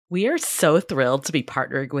We are so thrilled to be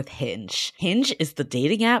partnering with Hinge. Hinge is the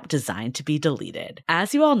dating app designed to be deleted.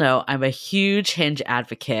 As you all know, I'm a huge Hinge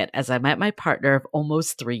advocate as I met my partner of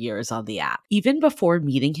almost 3 years on the app. Even before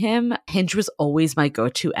meeting him, Hinge was always my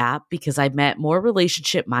go-to app because I met more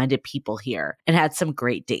relationship-minded people here and had some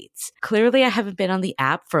great dates. Clearly, I haven't been on the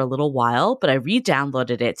app for a little while, but I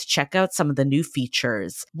re-downloaded it to check out some of the new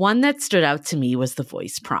features. One that stood out to me was the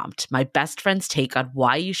voice prompt, my best friend's take on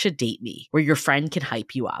why you should date me, where your friend can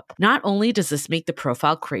hype you up. Not only does this make the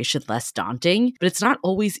profile creation less daunting, but it's not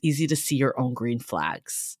always easy to see your own green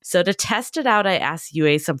flags. So to test it out, I asked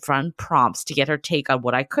Yue some fun prompts to get her take on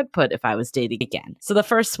what I could put if I was dating again. So the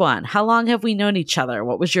first one, how long have we known each other?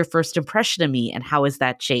 What was your first impression of me and how has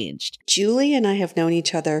that changed? Julie and I have known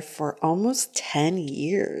each other for almost 10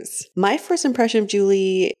 years. My first impression of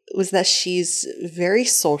Julie was that she's very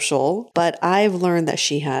social, but I've learned that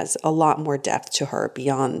she has a lot more depth to her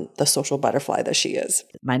beyond the social butterfly that she is.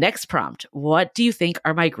 My next prompt, what do you think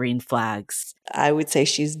are my green flags? I would say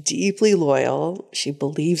she's deeply loyal. She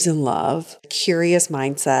believes in love, curious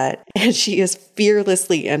mindset, and she is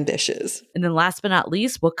fearlessly ambitious. And then last but not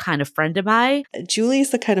least, what kind of friend am I? Julie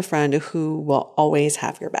is the kind of friend who will always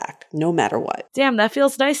have your back, no matter what. Damn, that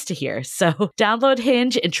feels nice to hear. So download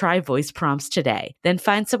Hinge and try voice prompts today. Then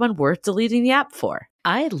find someone worth deleting the app for.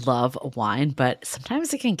 I love wine, but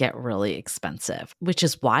sometimes it can get really expensive, which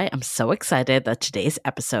is why I'm so excited that today's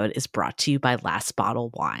episode is brought to you by Last Bottle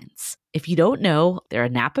Wines. If you don't know, they're a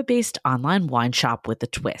Napa-based online wine shop with a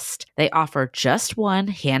twist. They offer just one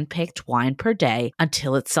hand-picked wine per day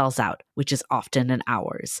until it sells out, which is often in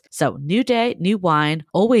hours. So new day, new wine,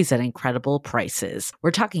 always at incredible prices.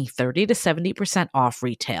 We're talking 30 to 70% off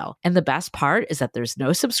retail. And the best part is that there's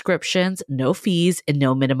no subscriptions, no fees, and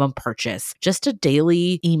no minimum purchase. Just a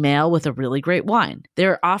daily email with a really great wine.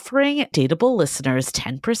 They're offering Dateable listeners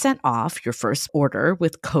 10% off your first order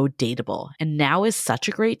with code Dateable. And now is such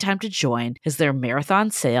a great time to join as their marathon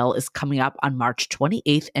sale is coming up on March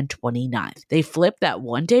 28th and 29th. They flip that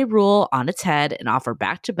one-day rule on its head and offer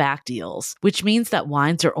back-to-back deals, which means that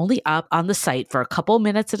wines are only up on the site for a couple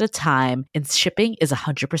minutes at a time and shipping is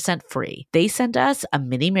 100% free. They sent us a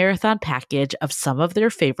mini marathon package of some of their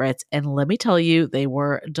favorites, and let me tell you, they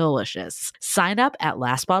were delicious. Sign up at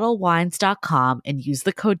lastbottlewines.com and use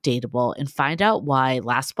the code Dateable and find out why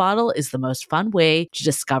Last Bottle is the most fun way to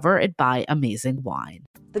discover and buy amazing wine.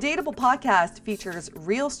 The Dateable podcast features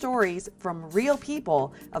real stories from real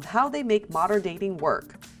people of how they make modern dating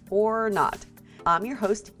work, or not. I'm your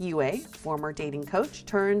host, Yue, former dating coach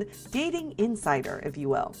turned dating insider, if you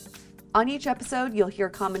will. On each episode, you'll hear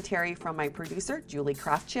commentary from my producer, Julie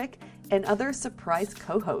Krafchick, and other surprise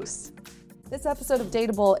co-hosts. This episode of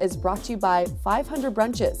Dateable is brought to you by 500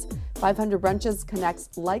 Brunches. 500 Brunches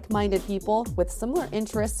connects like-minded people with similar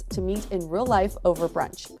interests to meet in real life over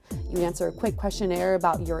brunch. You answer a quick questionnaire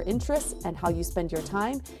about your interests and how you spend your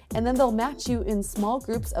time, and then they'll match you in small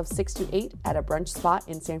groups of 6 to 8 at a brunch spot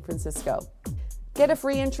in San Francisco. Get a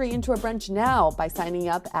free entry into a brunch now by signing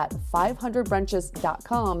up at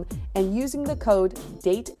 500brunches.com and using the code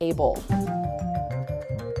DATEABLE.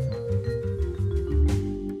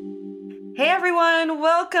 Hey everyone,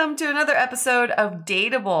 welcome to another episode of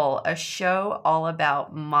Dateable, a show all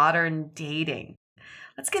about modern dating.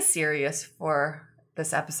 Let's get serious for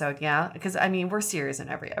this episode, yeah? Because, I mean, we're serious in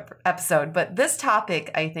every episode, but this topic,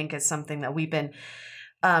 I think, is something that we've been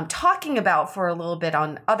talking about for a little bit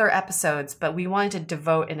on other episodes, but we wanted to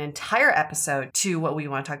devote an entire episode to what we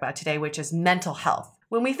want to talk about today, which is mental health.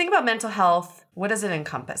 When we think about mental health, what does it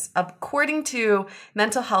encompass? According to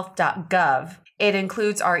mentalhealth.gov, it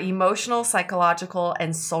includes our emotional, psychological,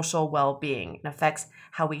 and social well-being. It affects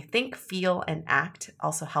how we think, feel, and act.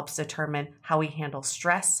 Also helps determine how we handle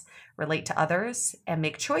stress, relate to others, and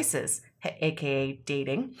make choices, aka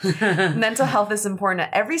dating. Mental health is important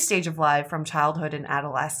at every stage of life, from childhood and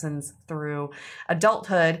adolescence through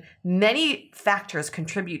adulthood. Many factors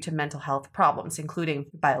contribute to mental health problems, including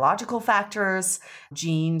biological factors,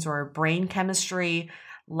 genes or brain chemistry,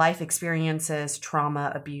 life experiences,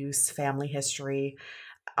 trauma, abuse, family history,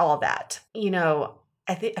 all that. You know,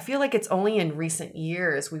 I feel like it's only in recent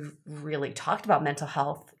years we've really talked about mental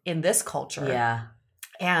health in this culture. Yeah.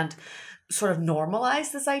 And sort of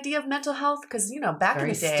normalize this idea of mental health, because, you know, back in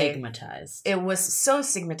the day, stigmatized. it was so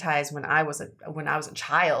stigmatized when I was a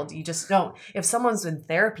child. You just don't, if someone's in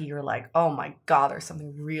therapy, you're like, oh my God, there's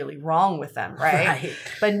something really wrong with them, right?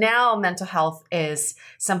 But now mental health is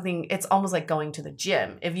something, it's almost like going to the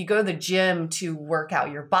gym. If you go to the gym to work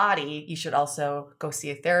out your body, you should also go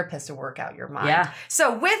see a therapist to work out your mind. Yeah.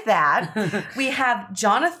 So with that, we have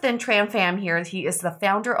Jonathan Trampham here. He is the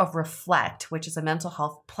founder of Reflect, which is a mental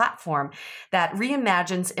health platform that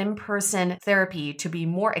reimagines in-person therapy to be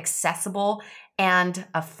more accessible and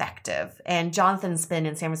effective. And Jonathan's been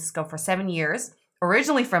in San Francisco for 7 years.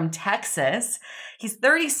 Originally from Texas. He's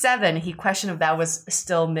 37. He questioned if that was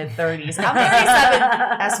still mid-30s. I'm 37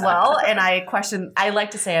 as well. And I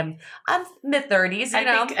like to say I'm mid-30s,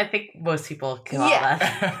 I think most people call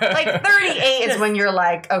that. Like 38 is when you're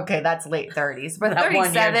like, okay, that's late 30s. But that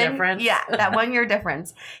 37, 1 year difference. Yeah, that 1 year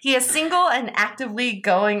difference. He is single and actively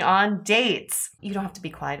going on dates. You don't have to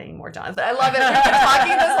be quiet anymore, Jonathan. I love it. We've been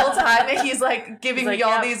talking this whole time and he's like giving me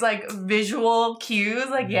all these like visual cues,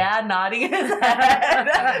 like, nodding his head.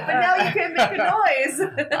 But now you can make a noise.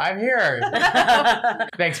 I'm here.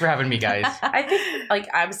 Thanks for having me, guys. I think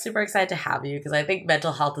I'm super excited to have you because I think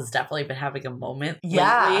mental health has definitely been having a moment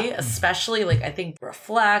lately, especially I think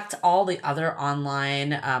Reflect, all the other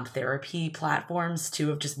online therapy platforms too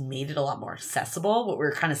have just made it a lot more accessible. What we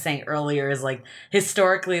were kind of saying earlier is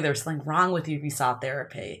historically there was something wrong with you if you saw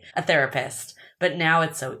a therapist. But now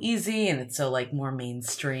it's so easy and it's so more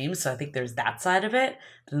mainstream. So I think there's that side of it.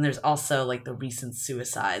 But then there's also the recent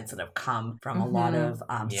suicides that have come from a lot of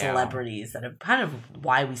celebrities that have kind of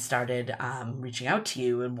why we started reaching out to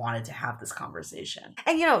you and wanted to have this conversation.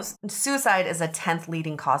 And suicide is a 10th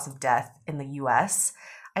leading cause of death in the US.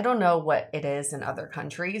 I don't know what it is in other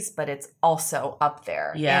countries, but it's also up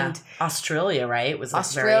there. Yeah. And Australia, right? Was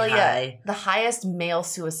Australia, very high. The highest male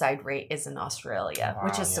suicide rate is in Australia,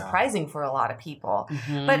 which is surprising for a lot of people.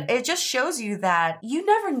 Mm-hmm. But it just shows you that you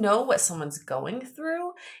never know what someone's going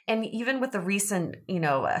through. And even with the recent,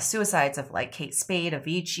 suicides of Kate Spade,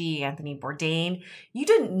 Avicii, Anthony Bourdain,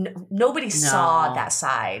 nobody saw that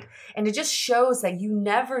side. And it just shows that you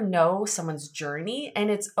never know someone's journey. And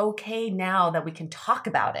it's okay now that we can talk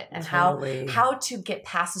about it and how to get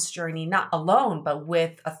past this journey, not alone, but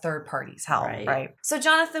with a third party's help, right? So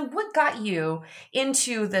Jonathan, what got you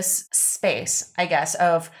into this space, I guess,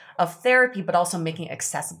 of therapy, but also making it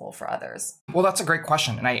accessible for others? Well, that's a great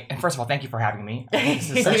question. And first of all, thank you for having me. I think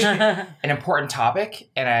this is such an important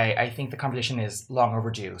topic. And I think the conversation is long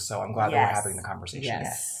overdue. So I'm glad that we're having the conversation.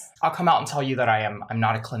 Yes. I'll come out and tell you that I'm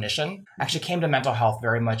not a clinician. I actually came to mental health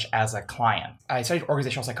very much as a client. I studied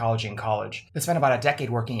organizational psychology in college. I spent about a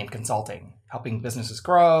decade working in consulting, helping businesses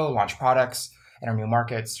grow, launch products, enter new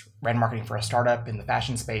markets, ran marketing for a startup in the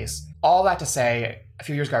fashion space. All that to say, a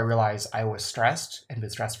few years ago, I realized I was stressed and been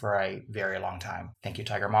stressed for a very long time. Thank you,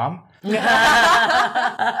 Tiger Mom. And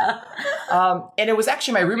it was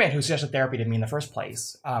actually my roommate who suggested therapy to me in the first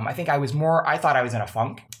place. I thought I was in a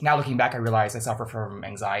funk. Now looking back, I realized I suffer from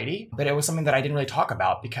anxiety, but it was something that I didn't really talk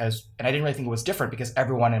about and I didn't really think it was different because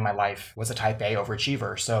everyone in my life was a type A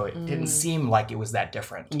overachiever. So it didn't seem like it was that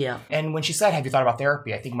different. Yeah. And when she said, have you thought about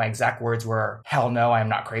therapy? I think my exact words were, hell no, I am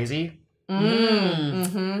not crazy.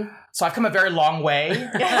 Mm-hmm. So I've come a very long way from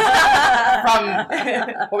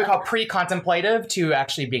what we call pre-contemplative to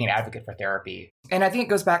actually being an advocate for therapy. And I think it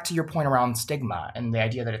goes back to your point around stigma and the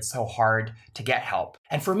idea that it's so hard to get help.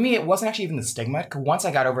 And for me, it wasn't actually even the stigma. Once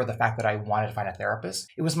I got over the fact that I wanted to find a therapist,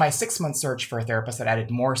 it was my 6-month search for a therapist that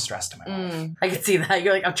added more stress to my life. I can see that.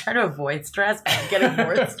 You're I'm trying to avoid stress, but I'm getting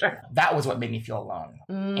more stress. That was what made me feel alone.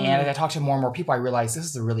 And as I talked to more and more people, I realized this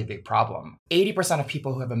is a really big problem. 80% of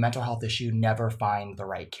people who have a mental health issue never find the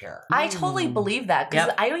right care. I totally believe that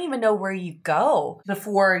because I don't even know where you go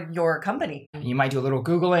before your company. You might do a little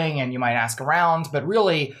Googling and you might ask around, but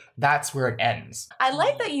really that's where it ends. I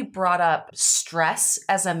like that you brought up stress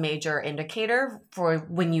as a major indicator for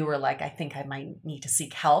when you were I think I might need to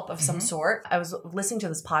seek help of some sort. I was listening to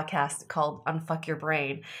this podcast called Unfuck Your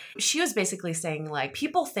Brain. She was basically saying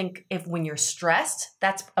people think when you're stressed,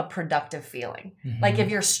 that's a productive feeling.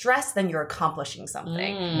 If you're stressed, then you're accomplishing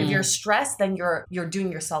something. If you're stressed, then you're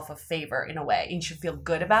doing yourself a favor in a way and you should feel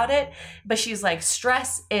good about it. But she's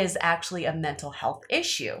stress is actually a mental health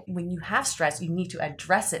issue. When you have stress, you need to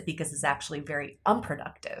address it because it's actually very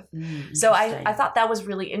unproductive. So I thought that was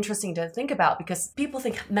really interesting to think about because people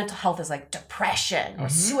think mental health is depression or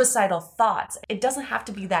suicidal thoughts. It doesn't have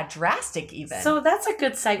to be that drastic even. So that's a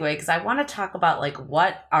good segue because I want to talk about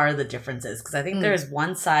what are the differences because I think there's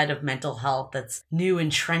one side of mental health that's new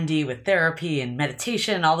and trendy with therapy and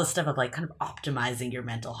meditation and all this stuff of kind of optimizing your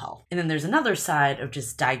mental health. And then there's another side of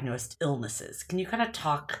just diagnosed illnesses. Can you kind of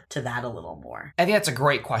talk to that a little more? I think that's a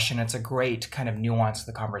great question. It's a great kind of nuance to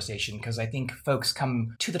the conversation because I think folks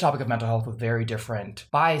come to the topic of mental health with very different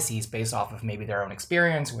biases based off of maybe their own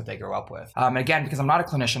experience, what they grew up with. Again, because I'm not a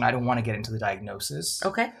clinician, I don't want to get into the diagnosis.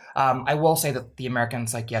 Okay. I will say that the American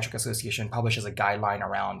Psychiatric Association publishes a guideline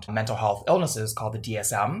around mental health illnesses called the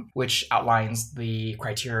DSM, which outlines the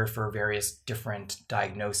criteria for various different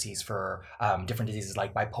diagnoses for different diseases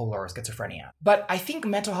like bipolar or schizophrenia. But I think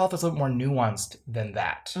mental health is a little more nuanced than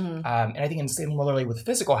that. And I think similarly with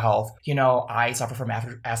physical health, I suffer from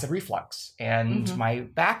acid reflux and my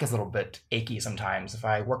back is a little bit achy sometimes if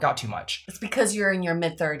I work out too much. It's because you're in your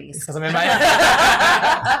mid-30s. Because I'm in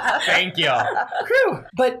my... Thank you. Whew.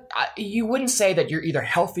 But you wouldn't say that you're either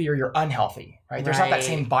healthy or you're unhealthy, right? There's not that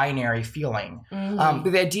same binary feeling. But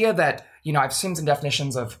the idea that, I've seen some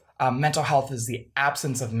definitions of mental health is the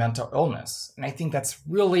absence of mental illness. And I think that's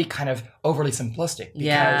really kind of overly simplistic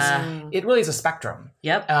because it really is a spectrum.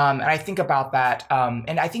 Yep. And I think about that.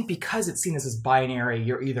 And I think because it's seen as this binary,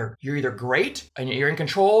 you're either great and you're in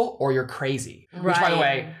control or you're crazy. Right. Which, by the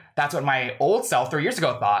way, that's what my old self 3 years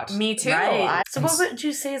ago thought. Me too. Right. So what would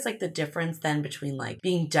you say is like the difference then between like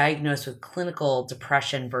being diagnosed with clinical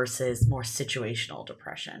depression versus more situational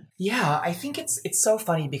depression? Yeah, I think it's so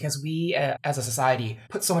funny because we as a society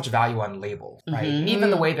put so much value on label, right?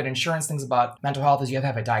 Even the way that insurance thinks about mental health is you have to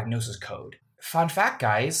have a diagnosis code. Fun fact,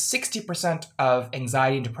 guys, 60% of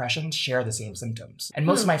anxiety and depression share the same symptoms. And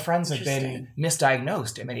most of my friends have been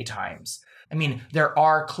misdiagnosed many times. I mean, there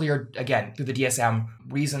are clear, again, through the DSM,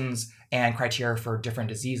 reasons and criteria for different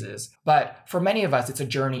diseases. But for many of us, it's a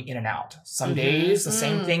journey in and out. Some days, the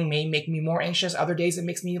same thing may make me more anxious. Other days, it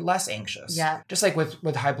makes me less anxious. Yeah. Just like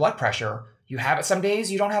with high blood pressure, you have it some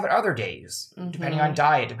days, you don't have it other days, depending on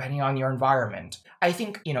diet, depending on your environment. I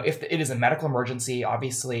think, if it is a medical emergency,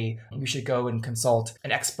 obviously you should go and consult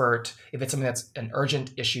an expert. If it's something that's an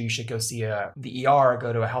urgent issue, you should go see the ER,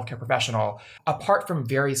 go to a healthcare professional. Apart from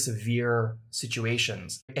very severe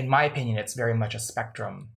situations, in my opinion, it's very much a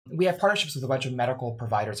spectrum. We have partnerships with a bunch of medical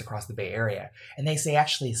providers across the Bay Area, and they say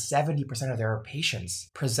actually 70% of their patients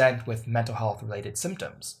present with mental health related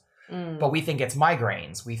symptoms. But we think it's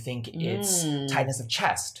migraines. We think it's tightness of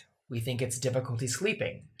chest. We think it's difficulty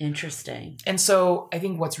sleeping. Interesting. And so I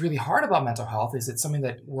think what's really hard about mental health is it's something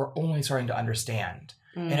that we're only starting to understand.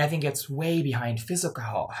 And I think it's way behind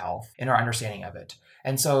physical health in our understanding of it.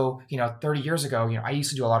 And so, 30 years ago, I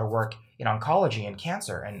used to do a lot of work in oncology and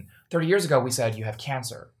cancer. And 30 years ago, we said you have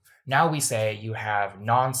cancer. Now we say you have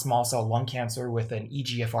non-small cell lung cancer with an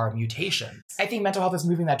EGFR mutation. I think mental health is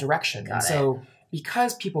moving that direction. So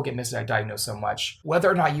because people get misdiagnosed so much,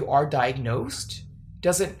 whether or not you are diagnosed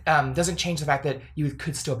doesn't change the fact that you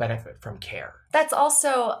could still benefit from care. That's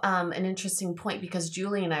also an interesting point because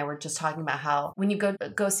Julie and I were just talking about how when you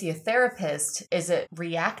go see a therapist, is it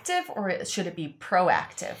reactive or should it be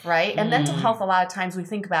proactive, right? And mental health, a lot of times we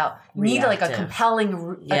think about you need like a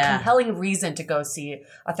compelling reason to go see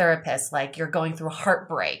a therapist, like you're going through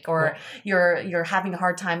heartbreak or you're having a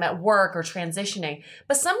hard time at work or transitioning.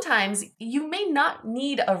 But sometimes you may not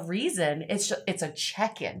need a reason. It's a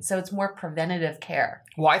check-in, so it's more preventative care.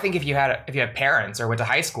 Well, I think if you had parents or went to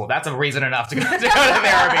high school, that's a reason enough to go to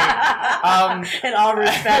therapy. In all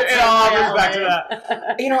respects. To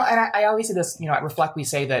that. And I always say this, at Reflect, we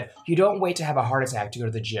say that you don't wait to have a heart attack to go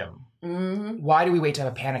to the gym. Why do we wait to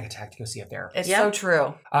have a panic attack to go see a therapist? It's so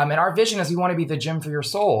true. And our vision is we want to be the gym for your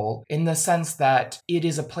soul in the sense that it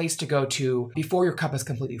is a place to go to before your cup is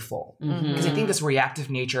completely full. Because I think this reactive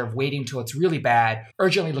nature of waiting till it's really bad,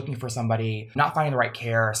 urgently looking for somebody, not finding the right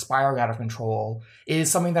care, spiraling out of control is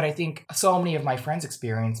something that I think so many of my friends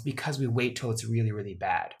experience because we wait till it's really, really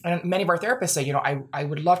bad. And many of our therapists say, I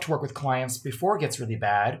would love to work with clients before it gets really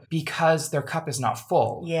bad because their cup is not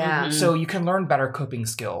full. Yeah. So you can learn better coping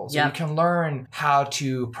skills. You can learn how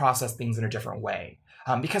to process things in a different way.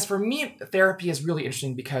 Because for me, therapy is really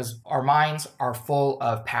interesting because our minds are full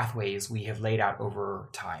of pathways we have laid out over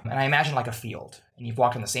time. And I imagine like a field, and you've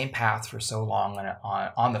walked on the same path for so long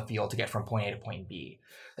on the field to get from point A to point B,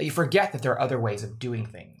 that you forget that there are other ways of doing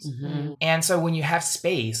things. And so when you have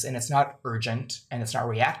space and it's not urgent and it's not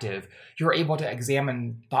reactive, you're able to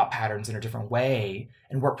examine thought patterns in a different way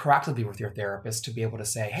and work proactively with your therapist to be able to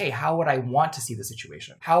say, hey, how would I want to see the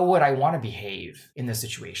situation? How would I want to behave in this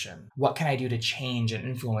situation? What can I do to change and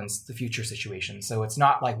influence the future situation? So it's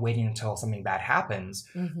not like waiting until something bad happens,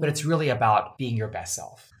 but it's really about being your best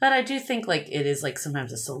self. But I do think like it is like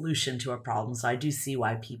sometimes a solution to a problem. So I do see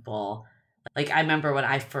why people... Like, I remember when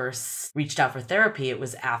I first reached out for therapy, it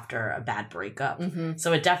was after a bad breakup.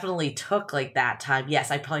 So it definitely took like that time. Yes,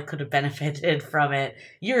 I probably could have benefited from it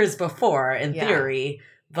years before in theory,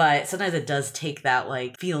 But sometimes it does take that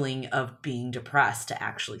like feeling of being depressed to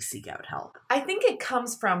actually seek out help. I think it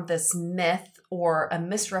comes from this myth or a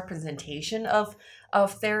misrepresentation of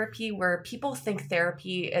therapy, where people think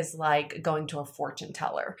therapy is like going to a fortune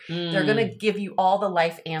teller. They're going to give you all the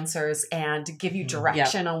life answers and give you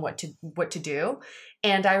direction on what to do.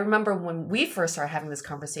 And I remember when we first started having this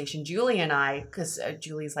conversation, Julie and I, because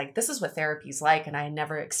Julie's like, this is what therapy's like, and I had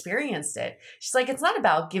never experienced it. She's like, it's not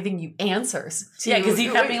about giving you answers. Because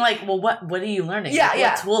you kept being like, well, what are you learning? Yeah, like,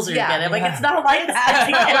 yeah. What tools are you Yeah. getting? Like, it's not like that.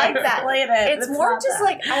 It's not like that. Explain it. It's more not just that.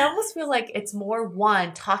 like, I almost feel like it's more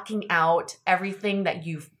one, talking out everything that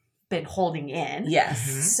you've been holding in.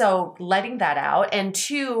 Yes. So letting that out. And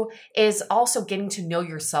two is also getting to know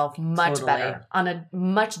yourself much Totally. better on a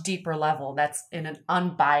much deeper level that's in an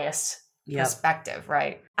unbiased perspective,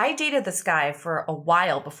 right? I dated this guy for a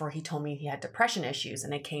while before he told me he had depression issues,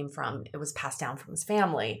 and it was passed down from his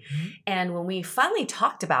family. And when we finally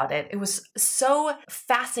talked about it, it was so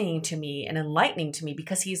fascinating to me and enlightening to me,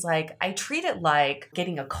 because he's like, I treat it like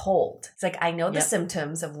getting a cold. It's like, I know the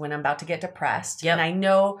symptoms of when I'm about to get depressed, and I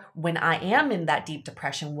know when I am in that deep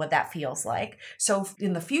depression, what that feels like. So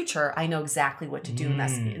in the future, I know exactly what to do in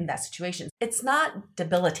that situation. It's not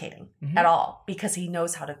debilitating at all, because he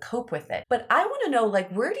knows how to cope with it. But I want to know, like,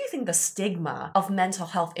 where do you think the stigma of mental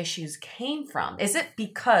health issues came from? Is it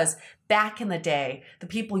because back in the day, the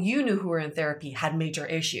people you knew who were in therapy had major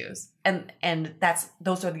issues, and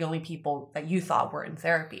those are the only people that you thought were in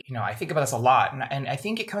therapy? You know, I think about this a lot, and I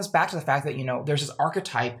think it comes back to the fact that, you know, there's this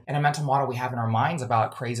archetype and a mental model we have in our minds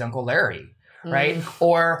about crazy Uncle Larry, right?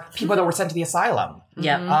 Or people that were sent to the asylum.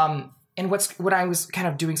 And when I was kind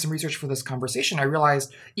of doing some research for this conversation, I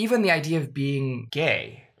realized even the idea of being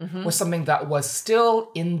gay was something that was still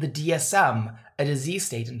in the DSM, a disease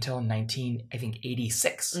state, until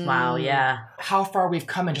 1986. Wow, yeah. How far we've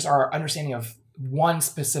come in just our understanding of one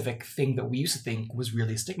specific thing that we used to think was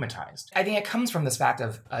really stigmatized. I think it comes from this fact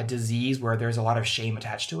of a disease where there's a lot of shame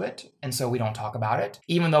attached to it, and so we don't talk about it.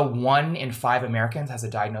 Even though 1 in 5 Americans has a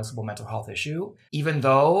diagnosable mental health issue, even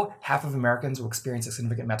though half of Americans will experience a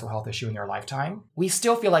significant mental health issue in their lifetime, we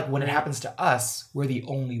still feel like when it happens to us, we're the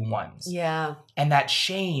only ones. Yeah. And that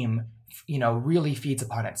shame, you know, really feeds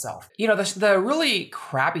upon itself. You know, the really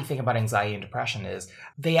crappy thing about anxiety and depression is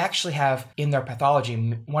they actually have in their pathology,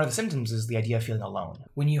 one of the symptoms is the idea of feeling alone.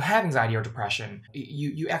 When you have anxiety or depression,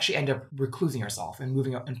 you actually end up reclusing yourself and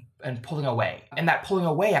moving and pulling away. And that pulling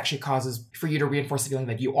away actually causes for you to reinforce the feeling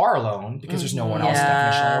that you are alone because there's no one else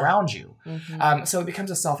definitionally around you. So it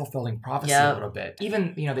becomes a self-fulfilling prophecy a little bit.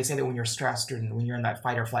 Even, you know, they say that when you're stressed or when you're in that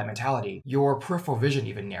fight or flight mentality, your peripheral vision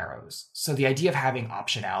even narrows. So the idea of having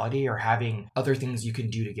optionality or having other things you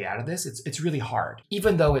can do to get out of this, it's really hard.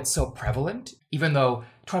 Even though it's so prevalent, even though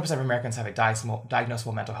 20% of Americans have a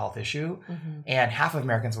diagnosable mental health issue, and half of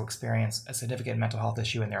Americans will experience a significant mental health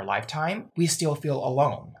issue in their lifetime, we still feel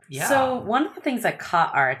alone. Yeah. So one of the things that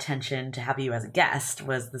caught our attention to have you as a guest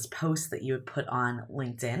was this post that you had put on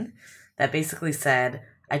LinkedIn that basically said,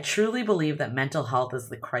 I truly believe that mental health is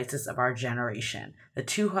the crisis of our generation. The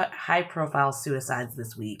 2 high-profile suicides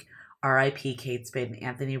this week, R.I.P. Kate Spade and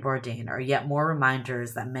Anthony Bourdain, are yet more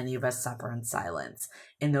reminders that many of us suffer in silence,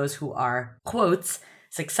 and those who are, quotes,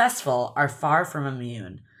 successful are far from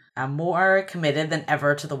immune. I'm more committed than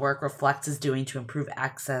ever to the work Reflect is doing to improve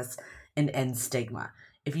access and end stigma.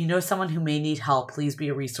 If you know someone who may need help, please be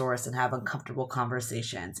a resource and have uncomfortable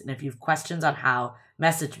conversations. And if you have questions on how,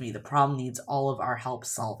 message me. The problem needs all of our help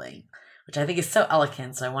solving, which I think is so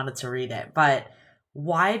eloquent, so I wanted to read it. But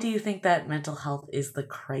why do you think that mental health is the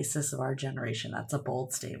crisis of our generation? That's a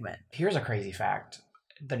bold statement. Here's a crazy fact.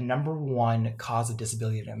 The number 1 cause of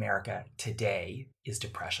disability in America today is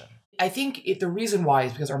depression. I think the reason why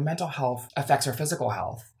is because our mental health affects our physical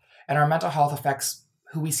health, and our mental health affects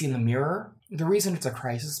who we see in the mirror. The reason it's a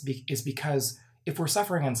crisis is because if we're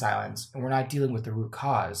suffering in silence and we're not dealing with the root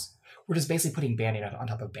cause, we're just basically putting Band-Aid on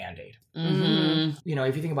top of Band-Aid. You know,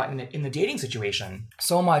 if you think about in the dating situation,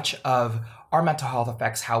 so much of our mental health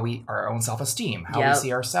affects our own self-esteem, how we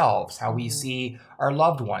see ourselves, how we see our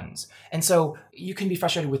loved ones. And so you can be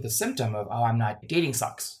frustrated with the symptom of, oh, I'm not dating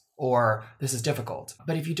sucks, or this is difficult.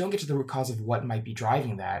 But if you don't get to the root cause of what might be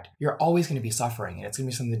driving that, you're always going to be suffering. And it's going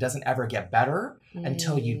to be something that doesn't ever get better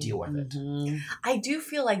until you deal with it. I do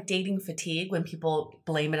feel like dating fatigue, when people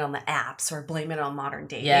blame it on the apps or blame it on modern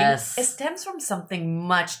dating, it stems from something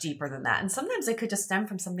much deeper than that. And sometimes it could just stem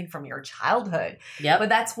from something from your childhood. But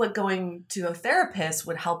that's what going to a therapist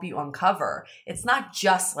would help you uncover. It's not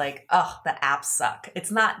just like, oh, the apps suck.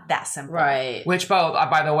 It's not that simple. Right. Which,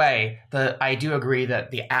 by the way, I do agree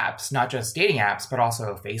that the apps apps, not just dating apps, but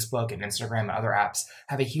also Facebook and Instagram and other apps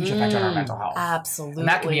have a huge effect on our mental health. Absolutely. And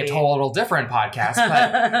that could be a total different podcast,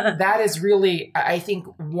 but that is really, I think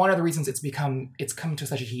one of the reasons it's come to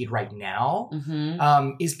such a heat right now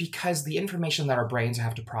is because the information that our brains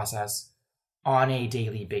have to process on a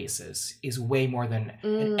daily basis is way more than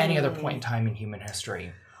at any other point in time in human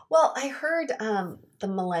history. Well, I heard the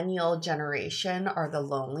millennial generation are the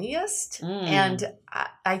loneliest. And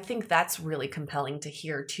I think that's really compelling to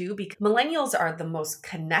hear too, because millennials are the most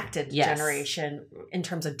connected generation in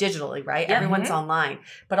terms of digitally, right? Yep. Everyone's online,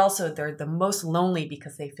 but also they're the most lonely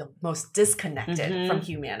because they feel most disconnected from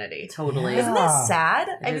humanity. Totally. Isn't that sad?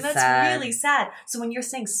 I mean, that's sad. really sad. So when you're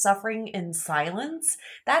saying suffering in silence,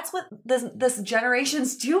 that's what this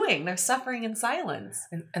generation's doing. They're suffering in silence.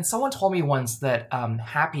 And someone told me once that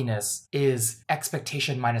happiness is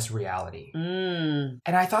expectation minus reality. And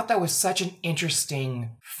I thought that was such an interesting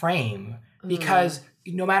frame because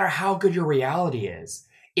no matter how good your reality is,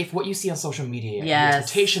 if what you see on social media, your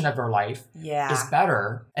expectation of your life is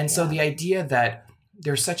better. And so the idea that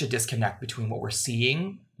there's such a disconnect between what we're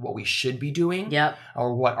seeing, what we should be doing,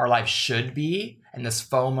 or what our life should be, and this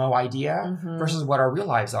FOMO idea versus what our real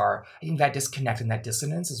lives are, I think that disconnect and that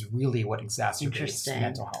dissonance is really what exacerbates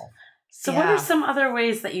mental health. So what are some other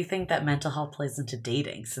ways that you think that mental health plays into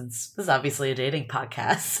dating, since this is obviously a dating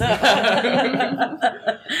podcast?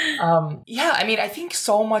 I mean, I think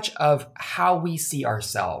so much of how we see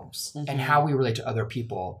ourselves and how we relate to other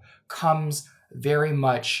people comes very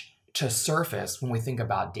much to surface when we think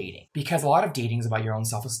about dating. Because a lot of dating is about your own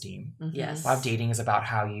self-esteem. Yes. A lot of dating is about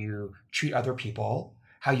how you treat other people,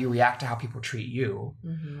 how you react to how people treat you.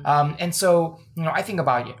 And so, I think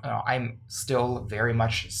about, I'm still very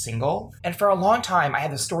much single. And for a long time, I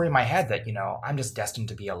had this story in my head that, I'm just destined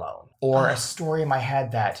to be alone. Or a story in my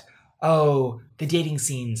head that, the dating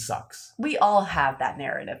scene sucks. We all have that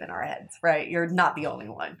narrative in our heads, right? You're not the only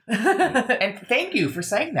one. And thank you for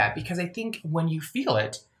saying that, because I think when you feel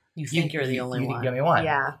it, you think you're the only one. You're the only one.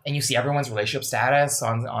 Yeah. And you see everyone's relationship status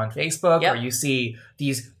on Facebook, or you see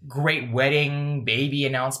these great wedding baby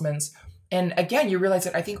announcements. And again, you realize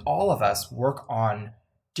that I think all of us work on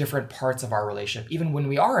different parts of our relationship, even when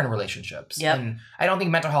we are in relationships. And I don't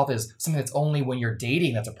think mental health is something that's only when you're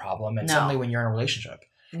dating that's a problem. It's only when you're in a relationship.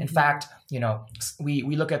 In fact,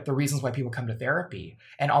 we look at the reasons why people come to therapy,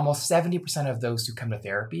 and almost 70% of those who come to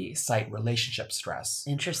therapy cite relationship stress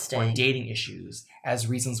or dating issues as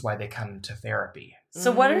reasons why they come to therapy.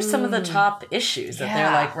 So what are some of the top issues that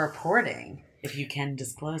they're reporting, if you can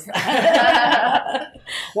disclose that?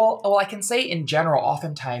 Well, I can say in general,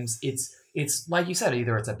 oftentimes it's like you said,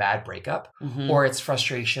 either it's a bad breakup or it's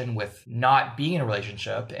frustration with not being in a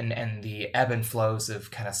relationship and the ebb and flows of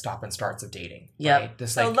kind of stop and starts of dating. Right?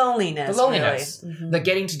 This, the loneliness. The loneliness. Really. The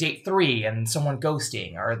getting to date 3 and someone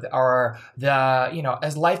ghosting or the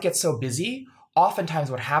as life gets so busy, oftentimes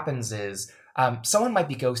what happens is someone might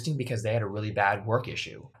be ghosting because they had a really bad work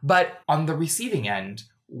issue. But on the receiving end,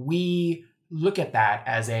 we look at that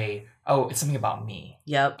as it's something about me.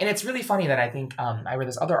 Yep. And it's really funny that I think I read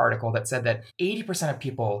this other article that said that 80% of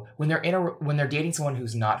people, when they're dating someone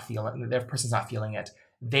who's not feeling, their person's not feeling it,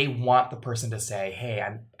 they want the person to say, "Hey,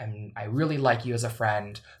 I really like you as a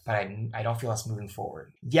friend, but I don't feel us moving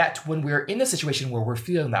forward." Yet when we're in the situation where we're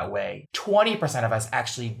feeling that way, 20% of us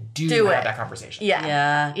actually do have that conversation.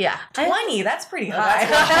 Yeah. 20, that's pretty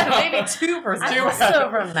high. Maybe 2%. I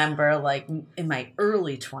also remember in my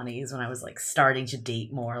early 20s when I was starting to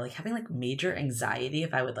date more, having major anxiety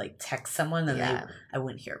if I would text someone and I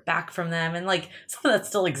wouldn't hear back from them. And some of that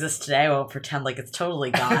still exists today. I won't pretend it's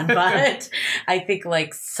totally gone, but I think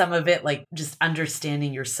some of it, just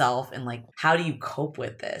understanding yourself and how do you cope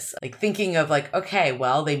with this? Thinking of okay,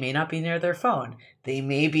 well, they may not be near their phone. They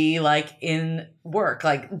may be in work,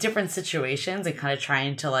 different situations, and kind of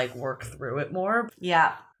trying to work through it more.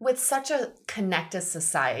 Yeah. With such a connected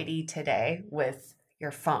society today with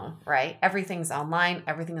your phone, right? Everything's online.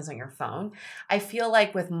 Everything is on your phone. I feel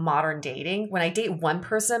with modern dating, when I date one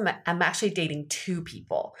person, I'm actually dating 2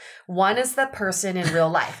 people. One is the person in real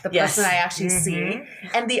life, the person I actually see.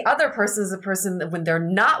 And the other person is the person that when they're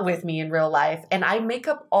not with me in real life. And I make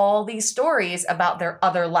up all these stories about their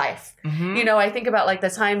other life. I think about the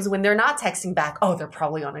times when they're not texting back, they're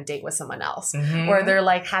probably on a date with someone else. Or they're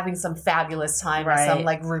having some fabulous time at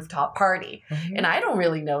some rooftop party. And I don't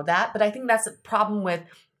really know that, but I think that's a problem with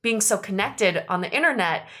being so connected on the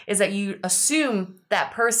internet is that you assume that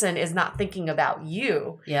person is not thinking about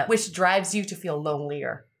you, which drives you to feel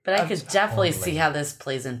lonelier But I could definitely Totally. see how this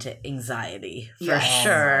plays into anxiety for Yes.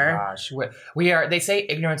 sure. Oh my gosh. We are, they say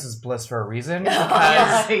ignorance is bliss for a reason, because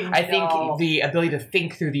Yes. I think the ability to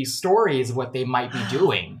think through these stories, what they might be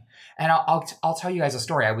doing. And I'll tell you guys a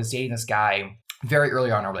story. I was dating this guy very early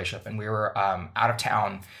on in our relationship, and we were out of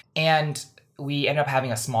town, and we ended up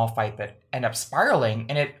having a small fight that ended up spiraling.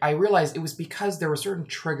 And I realized it was because there were certain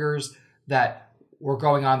triggers that were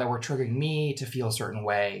going on that were triggering me to feel a certain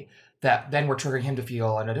way, that then were triggering him to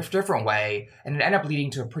feel in a different way. And it ended up leading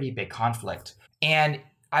to a pretty big conflict. And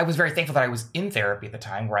I was very thankful that I was in therapy at the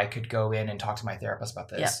time, where I could go in and talk to my therapist about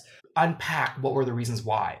this, unpack what were the reasons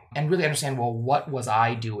why, and really understand, well, what was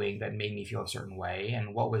I doing that made me feel a certain way,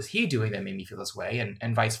 and what was he doing that made me feel this way,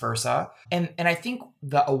 and vice versa. And I think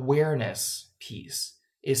the awareness piece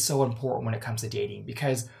is so important when it comes to dating,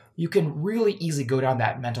 because you can really easily go down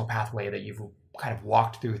that mental pathway that you've kind of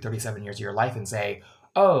walked through 37 years of your life and say,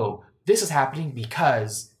 oh, this is happening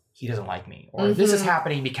because he doesn't like me, or this is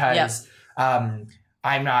happening because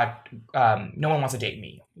I'm not, no one wants to date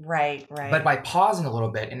me. Right. But by pausing a little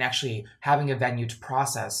bit and actually having a venue to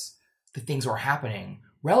process the things that are happening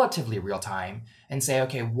relatively real time and say,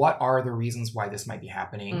 okay, what are the reasons why this might be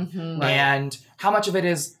happening? And how much of it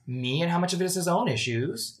is me and how much of it is his own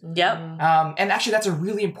issues? Yep. And actually, that's a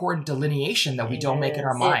really important delineation that we don't make in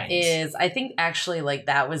our minds. It is. I think actually, like,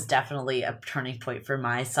 that was definitely a turning point for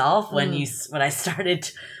myself when I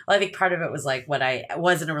started. Well, I think part of it was like when I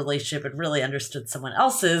was in a relationship and really understood someone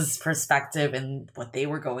else's perspective and what they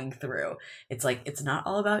were going through. It's like, it's not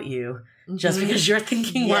all about you. Just because you're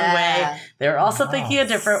thinking one way, they're also thinking a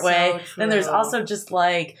different way. Then there's also just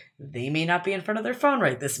like, they may not be in front of their phone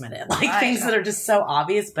right this minute. Like things that are just so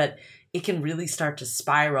obvious, but it can really start to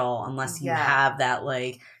spiral unless you have that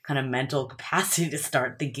like kind of mental capacity to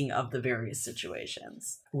start thinking of the various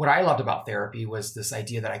situations. What I loved about therapy was this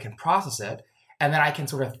idea that I can process it, and then I can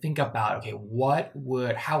sort of think about, okay,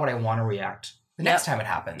 how would I want to react the next time it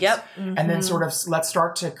happens? And then sort of let's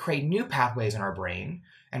start to create new pathways in our brain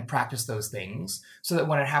and practice those things, so that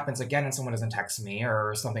when it happens again and someone doesn't text me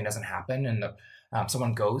or something doesn't happen and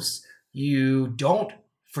someone ghosts, you don't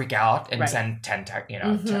freak out and send 10 text,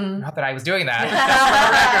 not that I was doing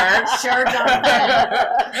that. Sure done.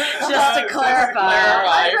 Just to clarify.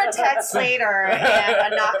 100 texts later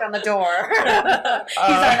and a knock on the door. He's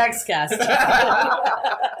our next guest.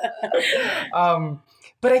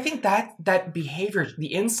 But I think that behavior,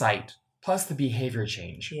 the insight plus the behavior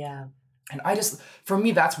change. Yeah. And for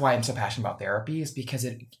me, that's why I'm so passionate about therapy, is because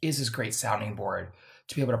it is this great sounding board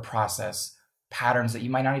to be able to process patterns that you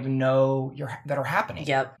might not even know that are happening.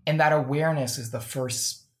 And that awareness is the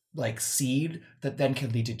first like seed that then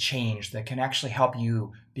can lead to change that can actually help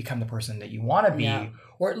you become the person that you want to be,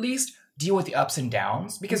 or at least deal with the ups and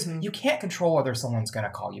downs, because you can't control whether someone's going to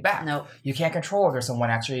call you back. No. You can't control whether someone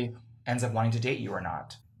actually ends up wanting to date you or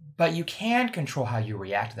not. But you can control how you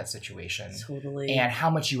react to that situation. Totally. And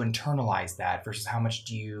how much you internalize that versus how much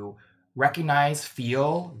do you recognize,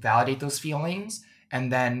 feel, validate those feelings,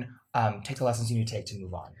 and then take the lessons you need to take to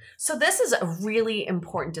move on. So this is a really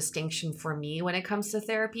important distinction for me when it comes to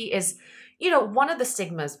therapy is, one of the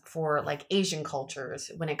stigmas for like Asian cultures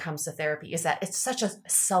when it comes to therapy is that it's such a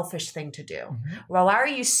selfish thing to do. Well, why are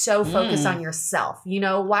you so focused on yourself?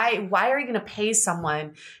 Why are you going to pay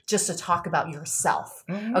someone just to talk about yourself?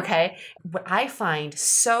 Okay. What I find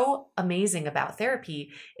so amazing about therapy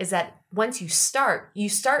is that once you start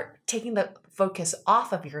taking the focus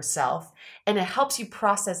off of yourself, and it helps you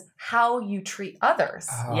process how you treat others.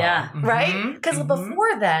 Right? Because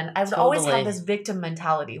before then, I would always have this victim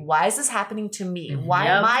mentality. Why is this happening to me? Why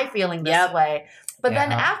am I feeling this way? But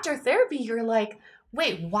then after therapy, you're like,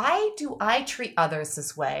 wait, why do I treat others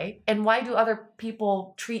this way? And why do other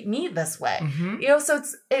people treat me this way? So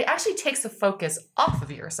it actually takes the focus off of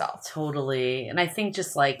yourself. Totally. And I think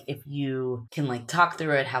just like if you can like talk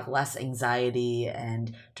through it, have less anxiety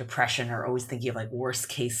and depression, or always thinking of like worst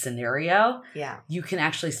case scenario, you can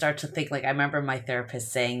actually start to think like, I remember my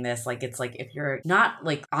therapist saying this, like, it's like if you're not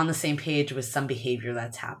like on the same page with some behavior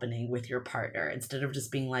that's happening with your partner, instead of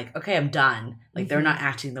just being like, okay, I'm done. Like they're not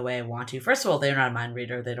acting the way I want to. First of all, they're not a mind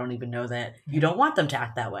reader. They don't even know that you don't want them to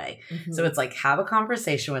act that way. So it's like, have a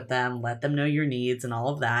conversation with them, let them know your needs and all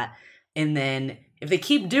of that. And then if they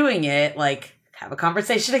keep doing it, like have a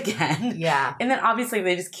conversation again. And then obviously if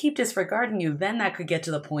they just keep disregarding you, then that could get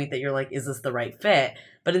to the point that you're like, is this the right fit?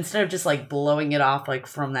 But instead of just like blowing it off like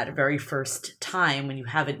from that very first time when you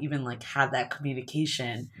haven't even like had that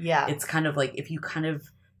communication, it's kind of like if you kind of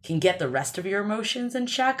can get the rest of your emotions in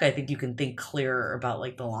check, I think you can think clearer about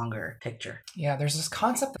like the longer picture. Yeah, there's this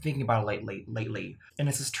concept of thinking about it lately, and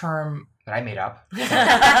it's this term that I made up. Take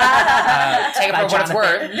it for what it's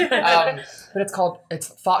worth. But it's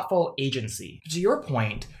thoughtful agency. To your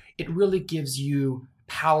point, it really gives you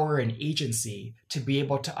power and agency to be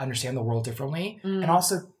able to understand the world differently and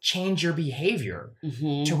also change your behavior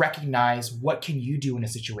to recognize what can you do in a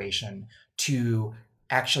situation to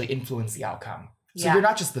actually influence the outcome. So you're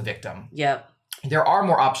not just the victim. Yep. There are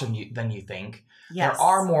more options than you think. Yes. There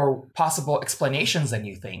are more possible explanations than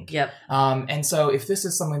you think. Yep. And so if this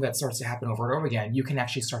is something that starts to happen over and over again, you can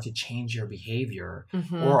actually start to change your behavior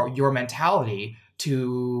or your mentality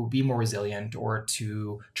to be more resilient or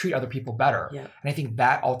to treat other people better. Yep. And I think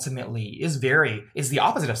that ultimately is the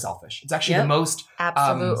opposite of selfish. It's actually the most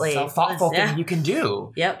Absolutely. thoughtful thing you can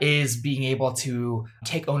do Yep. is being able to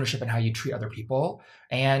take ownership in how you treat other people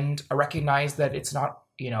and recognize that it's not,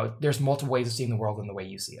 there's multiple ways of seeing the world than the way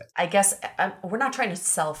you see it. I guess we're not trying to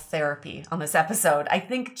sell therapy on this episode. I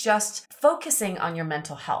think just focusing on your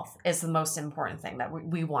mental health is the most important thing that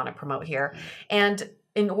we want to promote here. And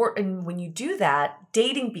when you do that,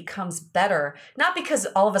 dating becomes better, not because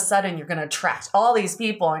all of a sudden you're going to attract all these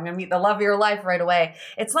people and you're going to meet the love of your life right away.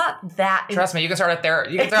 It's not that. Trust me, you can start a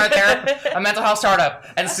mental health startup,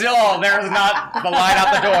 and still there's not the line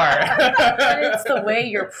out the door. But it's the way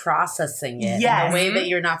you're processing it. Yes. And the way that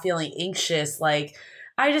you're not feeling anxious. Like,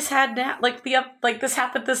 I just had this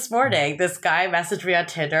happened this morning. This guy messaged me on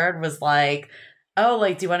Tinder and was like, oh,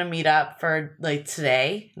 like, do you want to meet up for like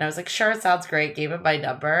today? And I was like, sure, sounds great. Gave him my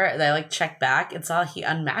number. And I like checked back and saw he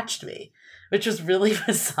unmatched me, which was really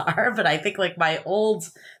bizarre. But I think like my old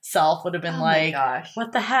self would have been what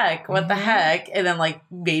the heck? What the heck? And then like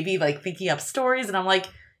maybe like thinking up stories. And I'm like,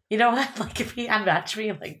 you know what? Like if he unmatched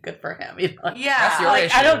me, like good for him. Like, That's your like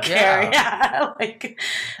issue. I don't care. Yeah. Like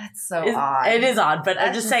That's so odd. It is odd, but I'm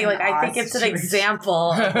That's just saying, like, an I odd think it's an situation.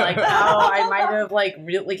 example of like how I might have like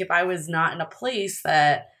really, like if I was not in a place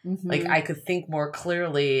that like I could think more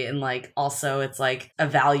clearly, and like also it's like a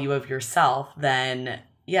value of yourself, then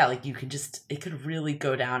yeah, like you could it could really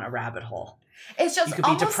go down a rabbit hole. It's just You could be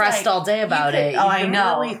almost depressed like all day about it. Oh, You I can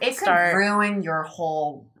know. really It start- could ruin your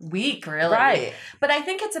whole week, really. Right. But I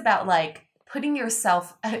think it's about like putting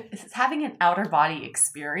yourself, having an outer body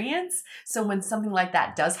experience. So when something like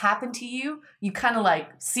that does happen to you, you kind of like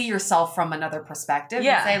see yourself from another perspective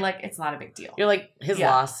Yeah. and say like, it's not a big deal. You're like his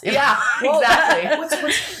loss. Yeah, exactly.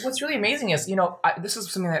 What's really amazing is, this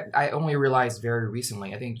is something that I only realized very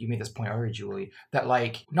recently. I think you made this point earlier, Julie, that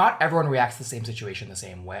like not everyone reacts to the same situation the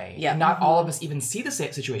same way. Yeah. And not all of us even see the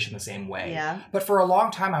same situation the same way. Yeah. But for a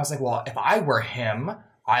long time, I was like, well, if I were him,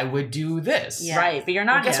 I would do this. Yeah. Right, but you're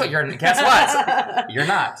not. Well, guess what? You're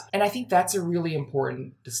not. And I think that's a really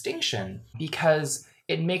important distinction because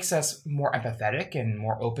it makes us more empathetic and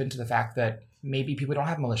more open to the fact that maybe people don't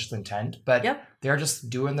have malicious intent, but they're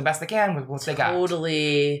just doing the best they can with what they got.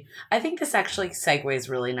 Totally. I think this actually segues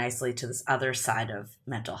really nicely to this other side of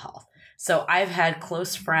mental health. So I've had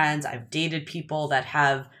close friends, I've dated people that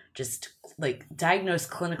have just like diagnosed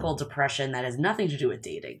clinical depression that has nothing to do with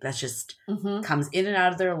dating. That's just comes in and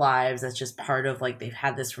out of their lives. That's just part of like they've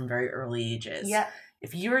had this from very early ages. Yeah.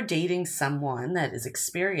 If you're dating someone that is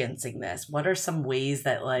experiencing this, what are some ways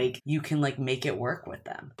that like you can like make it work with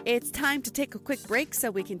them? It's time to take a quick break so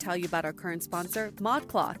we can tell you about our current sponsor,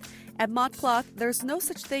 ModCloth. At ModCloth, there's no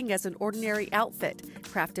such thing as an ordinary outfit.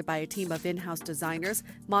 Crafted by a team of in-house designers,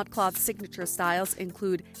 ModCloth's signature styles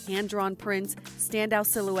include hand-drawn prints, standout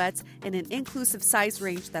silhouettes, and an inclusive size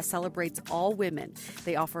range that celebrates all women.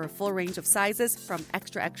 They offer a full range of sizes from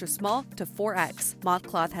extra, extra small to 4X.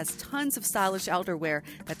 ModCloth has tons of stylish outerwear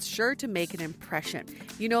that's sure to make an impression.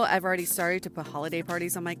 You know, I've already started to put holiday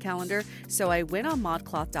parties on my calendar, so I went on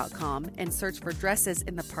modcloth.com and searched for dresses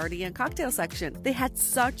in the party and cocktail section. They had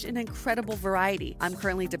such an incredible variety. I'm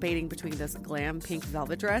currently debating between this glam pink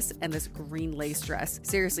velvet dress and this green lace dress.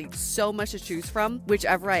 Seriously, so much to choose from.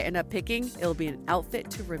 Whichever I end up picking, it'll be an outfit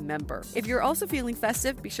to remember. If you're also feeling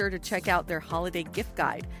festive, be sure to check out their holiday gift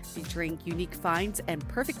guide featuring unique finds and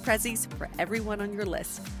perfect prezzies for everyone on your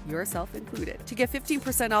list, yourself included. To get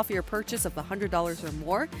 15% off your purchase of $100 or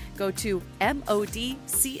more, go to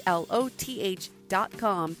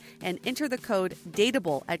modcloth.com and enter the code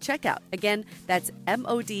DATEABLE at checkout. Again, that's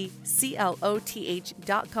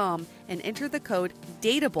modcloth.com and enter the code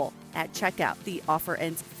DATEABLE at checkout. The offer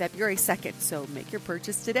ends February 2nd, so make your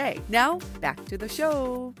purchase today. Now, back to the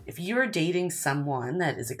show. If you're dating someone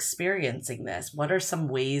that is experiencing this, what are some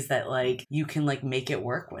ways that like you can like make it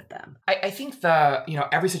work with them? I think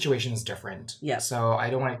every situation is different. Yeah. So I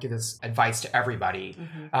don't want to give this advice to everybody.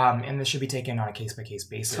 And this should be taken on a case-by-case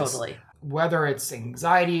basis. Totally. Whether it's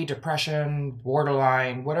anxiety, depression,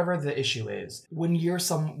 borderline, whatever the issue is, when you're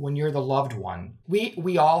the loved one,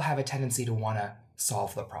 we all have a tendency to want to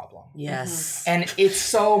solve the problem. Yes. And it's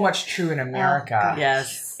so much true in America.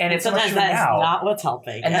 Yes. And it's sometimes so much true that's now. not what's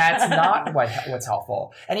helping. And that's not what's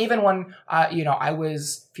helpful. And even when, I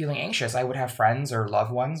was feeling anxious, I would have friends or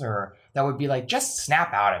loved ones that would be like, just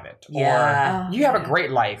snap out of it. Yeah. Or you have a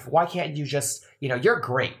great life. Why can't you just, you're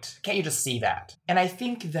great. Can't you just see that? And I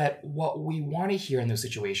think that what we want to hear in those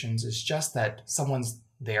situations is just that someone's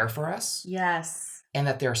there for us. Yes. And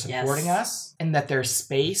that they're supporting us, and that there's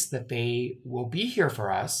space, that they will be here for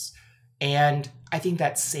us. And I think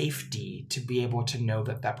that safety to be able to know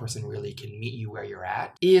that that person really can meet you where you're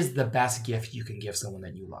at is the best gift you can give someone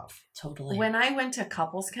that you love. Totally. When I went to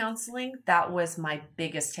couples counseling, that was my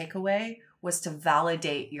biggest takeaway, was to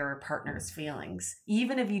validate your partner's feelings.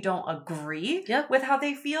 Even if you don't agree with how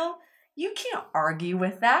they feel, you can't argue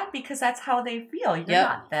with that because that's how they feel. You're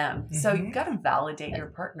not them. Mm-hmm. So you got to validate your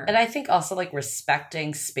partner. And I think also like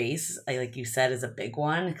respecting space, like you said, is a big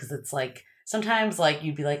one, because it's like sometimes like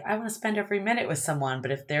you'd be like, I want to spend every minute with someone.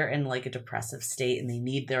 But if they're in like a depressive state and they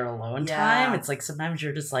need their alone time, it's like sometimes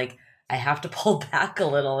you're just like, I have to pull back a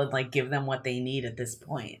little and like give them what they need at this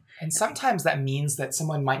point. And sometimes that means that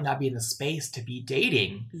someone might not be in the space to be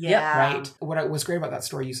dating. Yeah. Right? What was great about that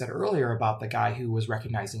story you said earlier about the guy who was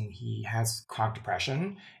recognizing he has chronic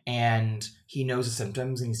depression and he knows the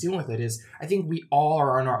symptoms and he's dealing with it is, I think we all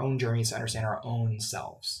are on our own journeys to understand our own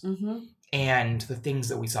selves. Mm-hmm. And the things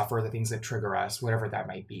that we suffer, the things that trigger us, whatever that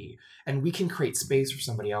might be. And we can create space for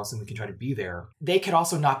somebody else and we can try to be there. They could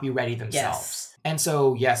also not be ready themselves. Yes. And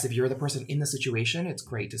so, yes, if you're the person in the situation, it's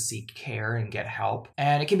great to seek care and get help.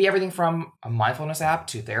 And it can be everything from a mindfulness app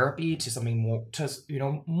to therapy to something more,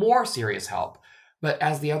 more serious help. But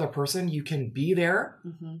as the other person, you can be there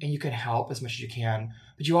and you can help as much as you can.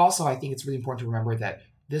 But you also, I think it's really important to remember that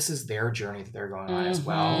this is their journey that they're going on as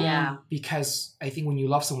well. Yeah. Because I think when you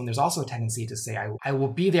love someone, there's also a tendency to say, I will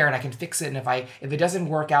be there and I can fix it. And if it doesn't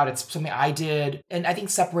work out, it's something I did. And I think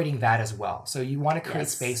separating that as well. So you want to create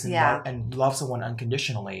space and love someone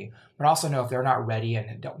unconditionally, but also know if they're not ready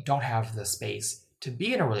and don't have the space to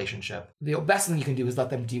be in a relationship, the best thing you can do is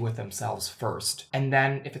let them deal with themselves first. And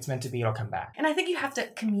then if it's meant to be, it'll come back. And I think you have to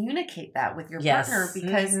communicate that with your partner,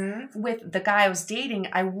 because with the guy I was dating,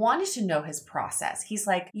 I wanted to know his process. He's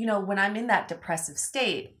like, when I'm in that depressive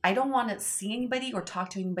state, I don't want to see anybody or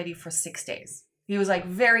talk to anybody for 6 days. He was like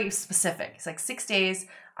very specific. He's like, 6 days,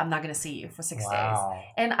 I'm not going to see you for 6 days.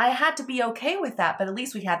 And I had to be okay with that, but at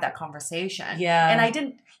least we had that conversation. Yeah.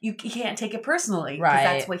 And you can't take it personally, because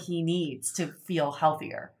that's what he needs to feel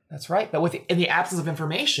healthier. That's right. But in the absence of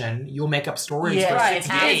information, you'll make up stories for 6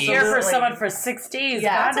 days. Here for someone for 6 days.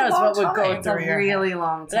 Yeah, God knows what would go It's through a your really head.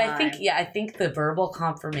 long time. But I think the verbal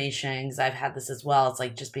confirmation, because I've had this as well, it's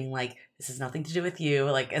like just being like, this has nothing to do with you.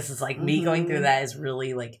 Like, this is like me going through that is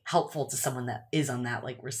really like helpful to someone that is on that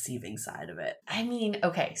like receiving side of it. I mean,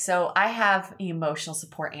 okay, so I have an emotional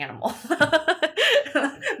support animal.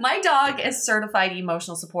 My dog is certified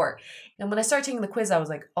emotional support. And when I started taking the quiz, I was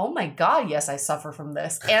like, oh my God, yes, I suffer from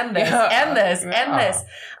this and this and this and this.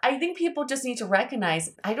 I think people just need to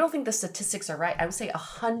recognize, I don't think the statistics are right. I would say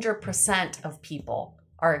 100% of people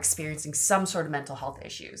are experiencing some sort of mental health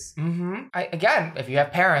issues. Again, if you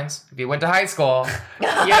have parents, if you went to high school,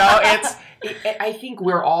 I think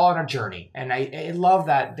we're all on a journey. And I love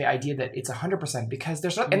that, the idea that it's 100% because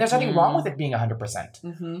there's nothing wrong with it being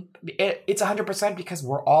 100%. It's 100% because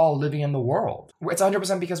we're all living in the world. It's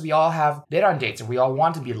 100% because we all have been on dates, or we all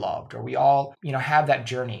want to be loved, or we all, have that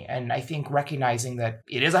journey. And I think recognizing that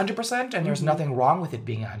it is 100% and there's nothing wrong with it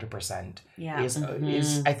being 100%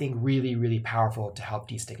 is I think really, really powerful to help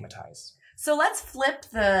destigmatize. So let's flip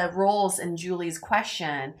the roles in Julie's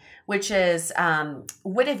question, which is,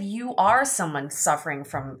 what if you are someone suffering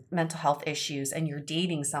from mental health issues and you're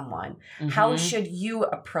dating someone? How should you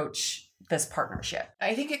approach this partnership?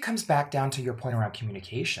 I think it comes back down to your point around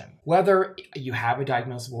communication. Whether you have a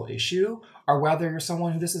diagnosable issue, or whether you're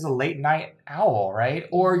someone who this is a late night owl, right?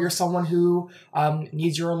 Or you're someone who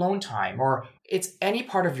needs your alone time, or it's any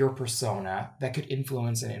part of your persona that could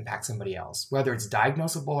influence and impact somebody else, whether it's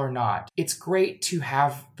diagnosable or not. It's great to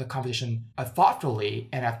have the conversation thoughtfully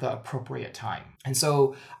and at the appropriate time. And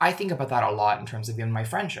so I think about that a lot in terms of even my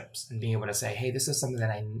friendships and being able to say, hey, this is something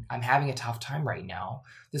that I'm having a tough time right now.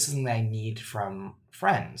 This is something that I need from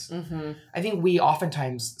friends. Mm-hmm. I think we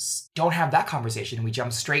oftentimes don't have that conversation and we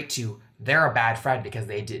jump straight to they're a bad friend because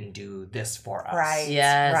they didn't do this for us. Right.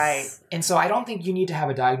 Yes. Right. And so I don't think you need to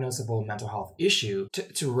have a diagnosable mental health issue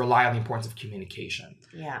to rely on the importance of communication.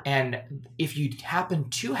 Yeah. And if you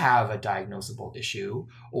happen to have a diagnosable issue,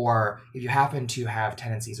 or if you happen to have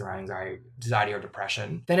tendencies around anxiety or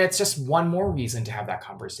depression, then it's just one more reason to have that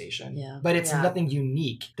conversation. Yeah. But it's Yeah. nothing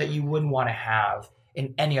unique that you wouldn't want to have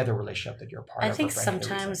in any other relationship that you're part of. I think or for any other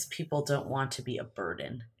sometimes reason. people don't want to be a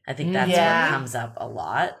burden. I think that's Yeah. what comes up a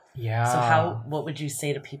lot. Yeah. So what would you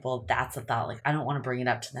say to people? That's a thought. Like, I don't want to bring it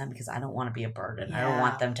up to them because I don't want to be a burden. I don't Yeah.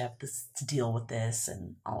 want them to have to deal with this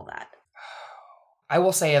and all that. I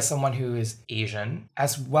will say, as someone who is Asian,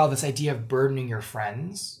 as well, this idea of burdening your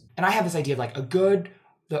friends, and I have this idea of like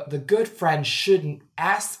the good friend shouldn't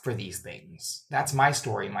ask for these things. That's my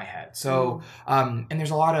story in my head. So, and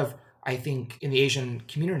there's a lot of, I think in the Asian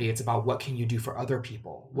community, it's about what can you do for other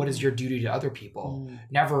people? What is your duty to other people?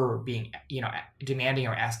 Never being, demanding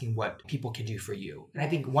or asking what people can do for you. And I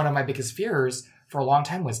think one of my biggest fears for a long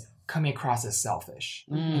time was coming across as selfish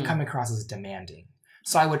and coming across as demanding.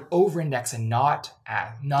 So I would over-index and not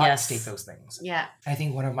Yes. state those things. Yeah. I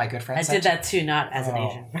think one of my good I friends did that too, not as an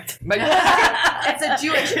Asian. But It's a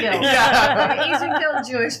Jewish guild. Yeah. The Asian guild,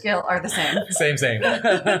 Jewish guild are the same. same.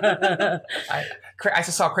 I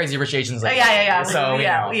just saw Crazy Rich Asians. Lately, Yeah. So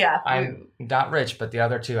Yeah. I'm not rich, but the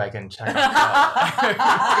other two I can check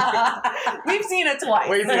out. We've seen it twice.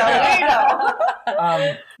 We've So seen it.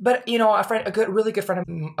 we know. But really good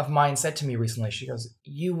friend of mine said to me recently, she goes,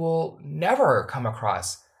 "You will never come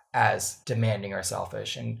across as demanding or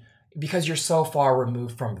selfish, and because you're so far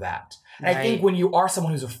removed from that." And I think Right. when you are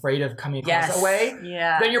someone who's afraid of coming across Yes. that way,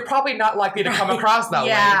 Yeah. then you're probably not likely to come across that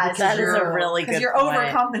Yeah, way. because that is a you're- really good you're point.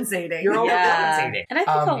 overcompensating. You're Yeah. overcompensating. And I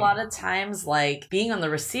think a Um, lot of times, like, being on the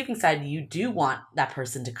receiving side, you do want that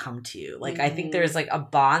person to come to you. Like, I think Mhm. there's like a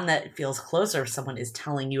bond that feels closer if someone is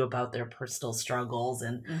telling you about their personal struggles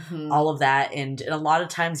and all of that. And a lot of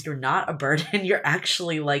times you're not a burden. You're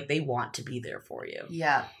actually like, they want to be there for you.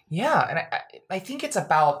 Yeah. Yeah, and I think it's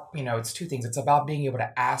about, it's two things. It's about being able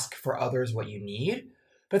to ask for others what you need,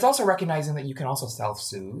 but it's also recognizing that you can also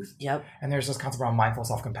self-soothe. Yep. And there's this concept around mindful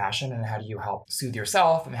self-compassion and how do you help soothe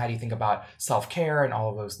yourself and how do you think about self-care and all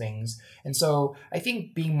of those things. And so I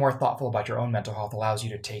think being more thoughtful about your own mental health allows you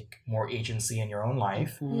to take more agency in your own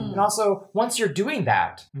life. Mhm. And also, once you're doing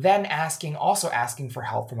that, then asking for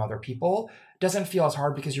help from other people doesn't feel as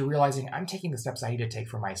hard because you're realizing I'm taking the steps I need to take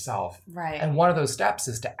for myself. Right. And one of those steps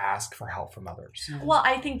is to ask for help from others. Well,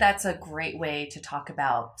 I think that's a great way to talk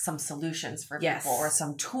about some solutions for Yes. people or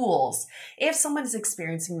some tools. If someone is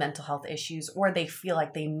experiencing mental health issues or they feel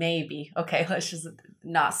like they may be, okay, let's just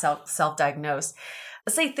not self-diagnose.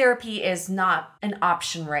 Let's say therapy is not an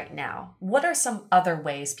option right now. What are some other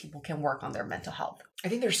ways people can work on their mental health? I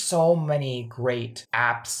think there's so many great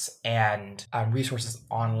apps and resources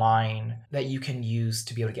online that you can use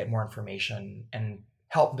to be able to get more information and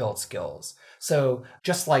help build skills. So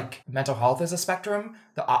just like mental health is a spectrum,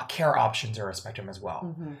 the care options are a spectrum as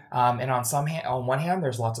well. And on one hand,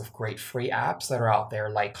 there's lots of great free apps that are out there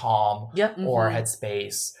like Calm Yep. or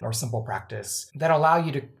Headspace or Simple Practice that allow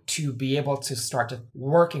you to be able to start to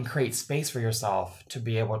work and create space for yourself to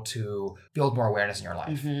be able to build more awareness in your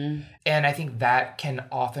life. Mhm. And I think that can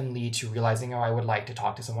often lead to realizing, I would like to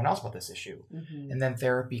talk to someone else about this issue. And then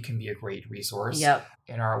therapy can be a great resource. Yep.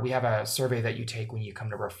 We have a survey that you take when you come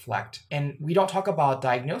to reflect. And we don't talk about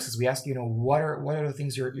diagnosis. We ask you, what are the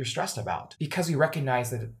things you're stressed about? Because we recognize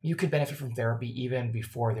that you could benefit from therapy even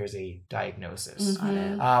before there's a diagnosis.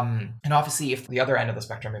 Mm-hmm. And obviously, if the other end of the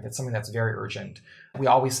spectrum, if it's something that's very urgent, we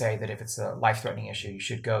always say that if it's a life-threatening issue, you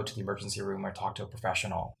should go to the emergency room or talk to a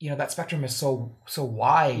professional. That spectrum is so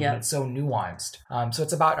wide Yep. and it's so nuanced. So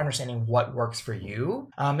it's about understanding what works for you.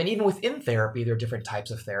 And even within therapy, there are different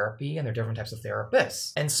types of therapy and there are different types of therapists.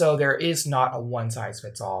 And so there is not a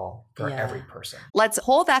one-size-fits-all for Yeah. every person. Let's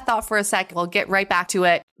hold that thought for a sec. We'll get right back to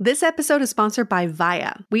it. This episode is sponsored by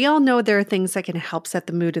Viia. We all know there are things that can help set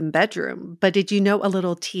the mood in the bedroom, but did you know a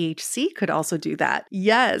little THC could also do that?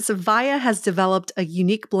 Yes, Viia has developed a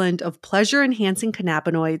unique blend of pleasure-enhancing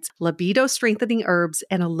cannabinoids, libido-strengthening herbs,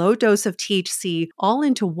 and a low dose of THC all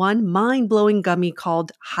into one mind-blowing gummy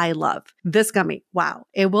called High Love. This gummy, wow,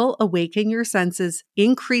 it will awaken your senses,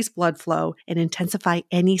 increase blood flow, and intensify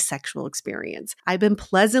any sexual experience. I've been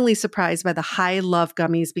pleasantly surprised by the High Love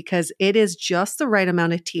gummies because it is just the right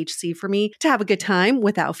amount of THC for me to have a good time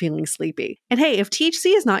without feeling sleepy. And hey, if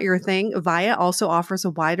THC is not your thing, Viia also offers a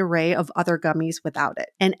wide array of other gummies without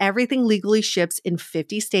it. And everything legally ships in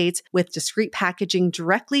 50 states with discreet packaging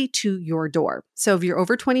directly to your door. So if you're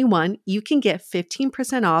over 21, you can get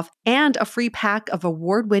 15% off and a free pack of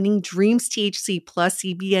award-winning Dreams THC plus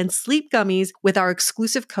CBN sleep gummies with our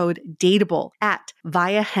exclusive code DATEABLE at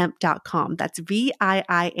viiahemp.com. That's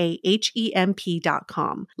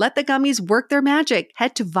VIIAHEMP.com. Let the gummies work their magic.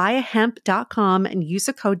 Head to viiahemp.com and use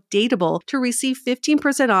the code DATEABLE to receive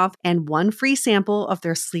 15% off and one free sample of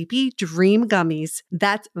their Sleepy Dream gummies.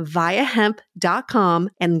 That's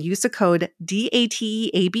viiahemp.com and use the code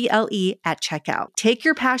DATEABLE at checkout. Take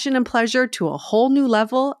your passion and pleasure to a whole new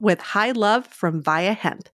level with High Love from Viia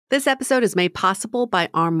Hemp. This episode is made possible by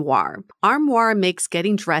Armoire. Armoire makes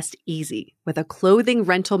getting dressed easy. With a clothing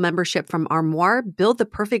rental membership from Armoire, build the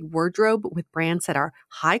perfect wardrobe with brands that are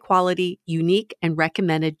high quality, unique, and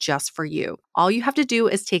recommended just for you. All you have to do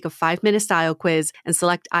is take a 5-minute style quiz and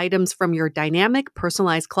select items from your dynamic,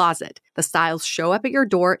 personalized closet. The styles show up at your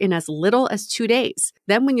door in as little as 2 days.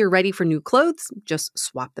 Then when you're ready for new clothes, just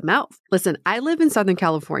swap them out. Listen, I live in Southern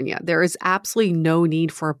California. There is absolutely no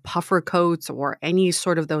need for puffer coats or any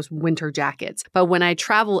sort of those winter jackets. But when I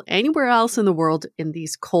travel anywhere else in the world in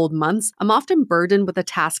these cold months, I'm often burdened with the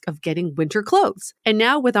task of getting winter clothes. And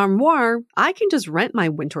now with Armoire, I can just rent my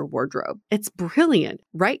winter wardrobe. It's brilliant.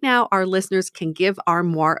 Right now, our listeners can give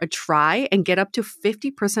Armoire a try and get up to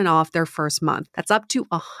 50% off their first month. That's up to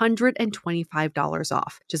 $125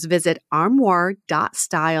 off. Just visit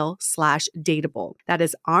armoire.style/dateable. That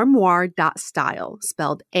is armoire.style,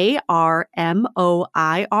 spelled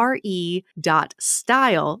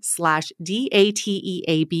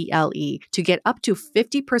ARMOIRE.style/DATEABLE to get up to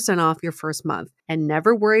 50% off your first month and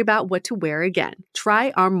never worry about what to wear again.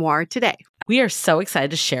 Try Armoire today. We are so excited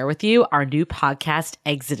to share with you our new podcast,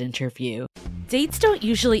 Exit Interview. Dates don't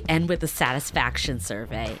usually end with a satisfaction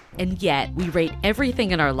survey, and yet we rate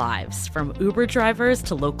everything in our lives, from Uber drivers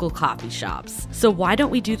to local coffee shops. So why don't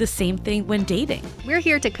we do the same thing when dating? We're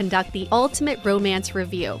here to conduct the ultimate romance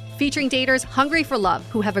review, featuring daters hungry for love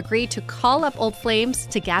who have agreed to call up old flames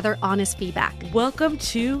to gather honest feedback. Welcome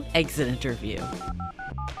to Exit Interview.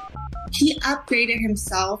 He upgraded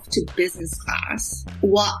himself to business class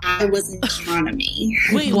while I was in economy.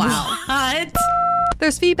 Wait, wow. What?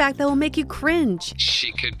 There's feedback that will make you cringe.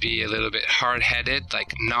 She could be a little bit hard-headed,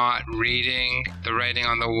 like not reading the writing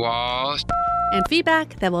on the wall. And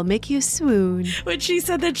feedback that will make you swoon. When she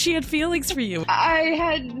said that she had feelings for you. I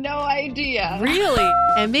had no idea. Really?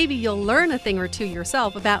 And maybe you'll learn a thing or two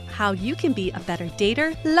yourself about how you can be a better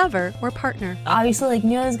dater, lover, or partner. Obviously,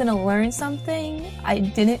 Neil is gonna learn something. I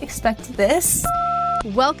didn't expect this.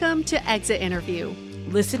 Welcome to Exit Interview.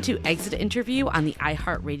 Listen to Exit Interview on the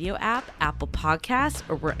iHeartRadio app, Apple Podcasts,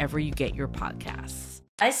 or wherever you get your podcasts.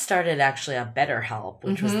 I started actually on BetterHelp,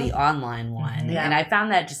 which was the online one. Yeah. And I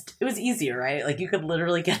found that it was easier, right? Like you could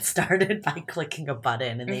literally get started by clicking a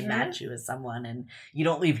button and they match you with someone and you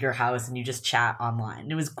don't leave your house and you just chat online.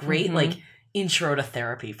 And it was great, like intro to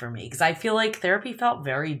therapy for me because I feel like therapy felt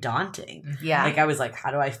very daunting. Yeah. Like I was like,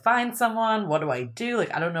 how do I find someone? What do I do?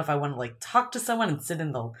 Like, I don't know if I want to like talk to someone and sit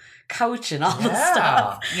in the couch and all this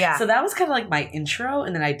stuff. Yeah. So that was kind of like my intro.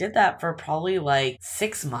 And then I did that for probably like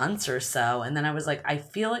 6 months or so. And then I was like, I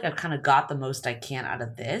feel like I've kind of got the most I can out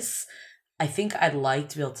of this. I think I'd like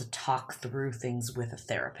to be able to talk through things with a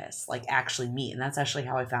therapist, like actually meet. And that's actually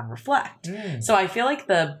how I found Reflect. So I feel like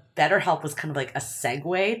the BetterHelp was kind of like a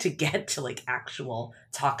segue to get to like actual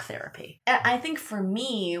talk therapy. And I think for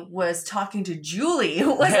me was talking to Julie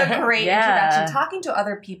was a great introduction. Talking to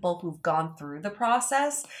other people who've gone through the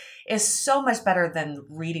process is so much better than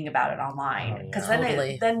reading about it online. Because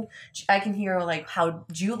then I can hear like how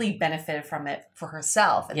Julie benefited from it for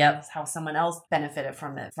herself and how someone else benefited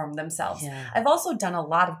from it from themselves. Yeah. I've also done a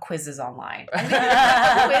lot of quizzes online. I mean,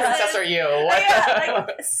 That's for you.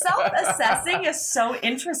 like self-assessing is so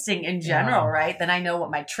interesting in general, right? Then I know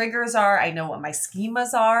what my triggers are. I know what my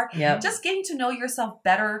schemas are. Just getting to know yourself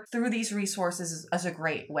better through these resources is a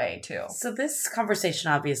great way too. So this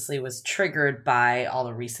conversation obviously was triggered by all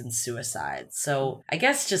the recent and suicide. So I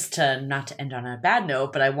guess just to not to end on a bad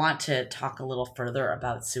note, but I want to talk a little further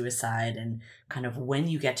about suicide and kind of when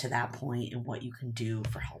you get to that point and what you can do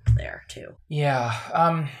for help there too.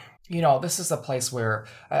 Yeah. This is a place where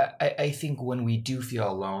I think when we do feel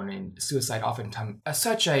alone, and suicide oftentimes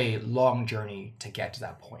such a long journey to get to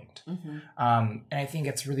that point. And I think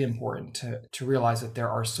it's really important to realize that there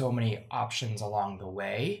are so many options along the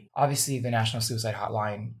way. Obviously, the National Suicide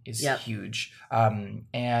Hotline is huge.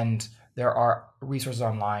 And there are resources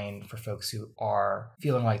online for folks who are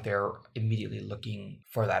feeling like they're immediately looking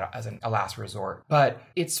for that as a last resort. But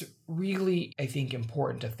it's really, I think,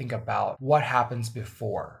 important to think about what happens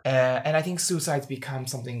before. And I think suicide's become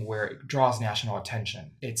something where it draws national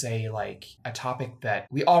attention. It's a topic that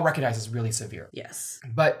we all recognize as really severe. Yes.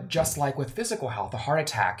 But just like with physical health, a heart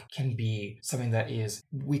attack can be something that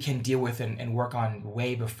we can deal with and work on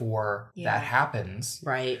way before that happens.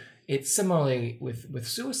 Right. It's similarly with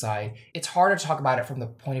suicide. It's harder to talk about it from the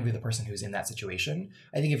point of view of the person who's in that situation.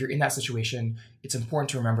 I think if you're in that situation, it's important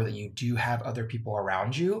to remember that you do have other people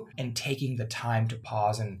around you, and taking the time to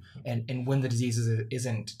pause and when the disease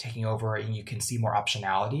isn't taking over and you can see more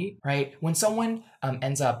optionality, right? When someone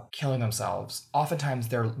ends up killing themselves, oftentimes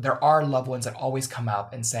there are loved ones that always come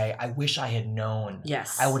up and say, I wish I had known.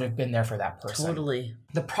 Yes. I would have been there for that person. Totally.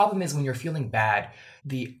 The problem is when you're feeling bad,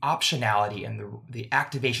 the optionality and the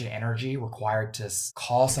activation energy required to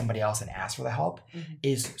call somebody else and ask for the help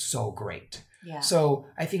is so great. Yeah. So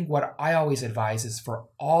I think what I always advise is for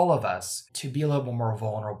all of us to be a little bit more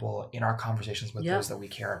vulnerable in our conversations with those that we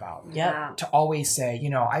care about. Yeah. To always say,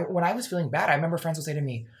 when I was feeling bad, I remember friends would say to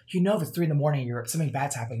me, if it's 3 a.m, something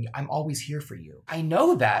bad's happening, I'm always here for you. I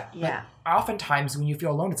know that. Yeah. But oftentimes when you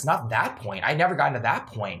feel alone, it's not that point. I never gotten to that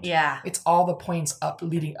point. Yeah. It's all the points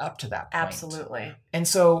leading up to that point. Absolutely. And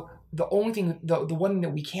so the only thing, the one thing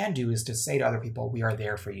that we can do is to say to other people, we are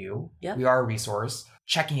there for you. Yep. We are a resource.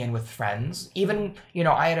 Checking in with friends. Even,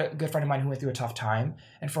 I had a good friend of mine who went through a tough time.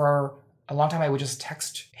 And for a long time, I would just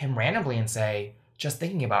text him randomly and say, just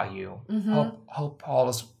thinking about you. Hope all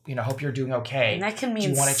is, hope you're doing okay. And that can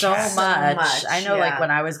mean so much. I know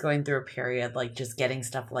when I was going through a period, just getting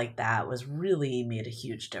stuff like that was really made a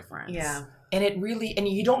huge difference. Yeah. And and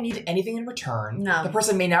you don't need anything in return. No. The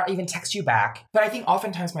person may not even text you back. But I think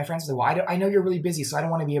oftentimes my friends say, well, I know you're really busy, so I don't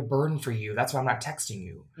want to be a burden for you. That's why I'm not texting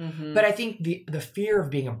you. But I think the fear of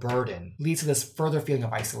being a burden leads to this further feeling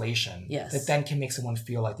of isolation. Yes. That then can make someone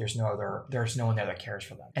feel like there's no one there that cares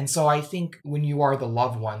for them. And so I think when you are the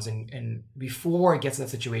loved ones and before it gets to that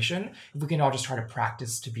situation, if we can all just try to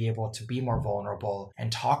practice to be able to be more vulnerable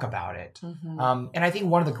and talk about it. And I think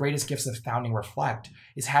one of the greatest gifts of founding Reflect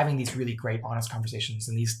is having these really great honest conversations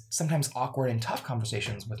and these sometimes awkward and tough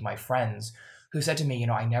conversations with my friends who said to me,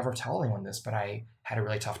 I never tell anyone this, but I had a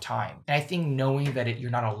really tough time. And I think knowing that you're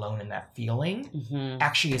not alone in that feeling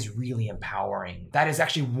actually is really empowering. That is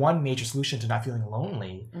actually one major solution to not feeling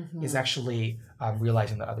lonely is actually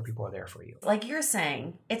realizing that other people are there for you. Like you're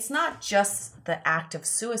saying, it's not just the act of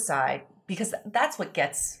suicide, because that's what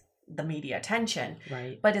gets the media attention.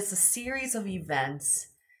 Right. But it's a series of events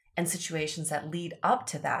and situations that lead up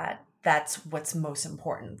to that. That's what's most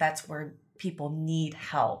important. That's where people need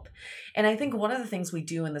help. And I think one of the things we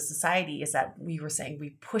do in the society is that we were saying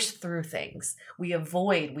we push through things, we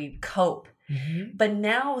avoid, we cope. But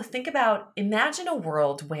now imagine a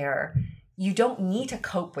world where you don't need to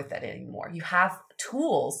cope with it anymore. You have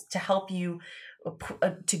tools to help you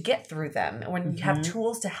to get through them. When you have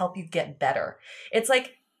tools to help you get better. It's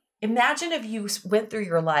like, imagine if you went through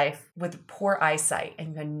your life with poor eyesight and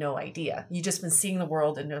you had no idea. You've just been seeing the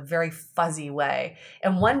world in a very fuzzy way.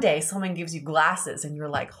 And one day someone gives you glasses and you're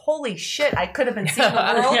like, holy shit, I could have been seeing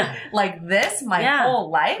the world like this my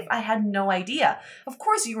whole life. I had no idea. Of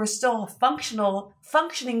course, you were still a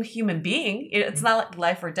functioning human being. It's not like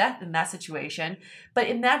life or death in that situation. But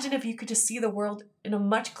imagine if you could just see the world in a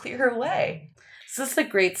much clearer way. So this is a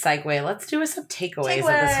great segue. Let's do some takeaways of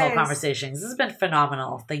this whole conversation. This has been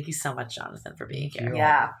phenomenal. Thank you so much, Jonathan, for being here.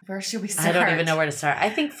 Yeah. Where should we start? I don't even know where to start. I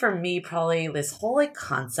think for me, probably this whole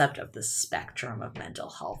concept of the spectrum of mental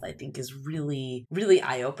health, I think is really, really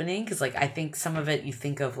eye-opening. Because I think some of it you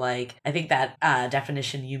think of I think that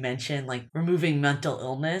definition you mentioned, removing mental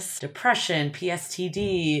illness, depression,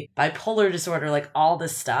 PSTD, bipolar disorder, all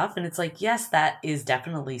this stuff. And it's yes, that is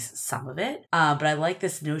definitely some of it. But I like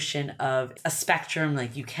this notion of a spectrum spectrum.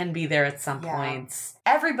 Like you can be there at some points.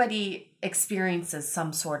 Everybody experiences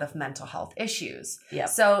some sort of mental health issues. Yep.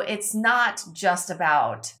 So it's not just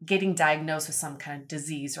about getting diagnosed with some kind of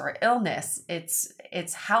disease or illness.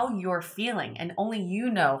 It's how you're feeling, and only you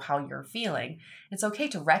know how you're feeling. It's okay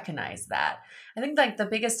to recognize that. I think like the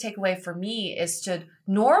biggest takeaway for me is to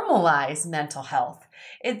normalize mental health.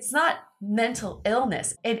 It's not mental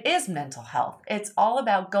illness. It is mental health. It's all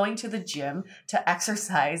about going to the gym to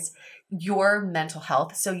exercise your mental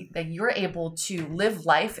health so that you're able to live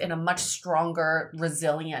life in a much stronger,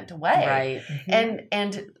 resilient way. Right. Mm-hmm.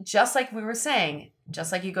 And just like we were saying,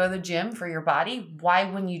 just like you go to the gym for your body, why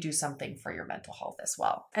wouldn't you do something for your mental health as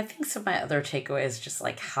well? I think some of my other takeaway is just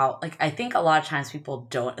like how, like, I think a lot of times people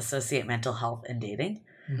don't associate mental health and dating.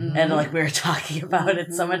 Mm-hmm. And like we were talking about,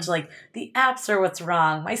 it's so much like the apps are what's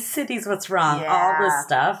wrong, my city's what's wrong, all this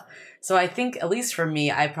stuff. So I think, at least for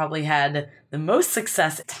me, I probably had the most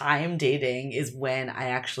success time dating is when I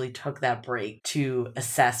actually took that break to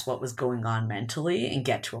assess what was going on mentally and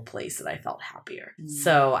get to a place that I felt happier.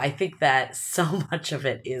 So I think that so much of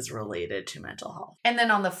it is related to mental health. And then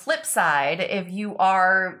on the flip side, if you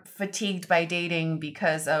are fatigued by dating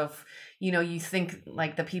because of, you know, you think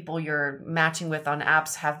like the people you're matching with on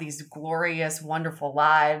apps have these glorious, wonderful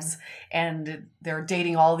lives and they're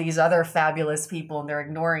dating all these other fabulous people and they're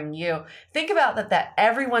ignoring you. Think about that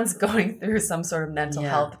everyone's going through some sort of mental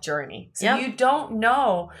health journey. So you don't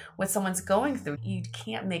know what someone's going through. You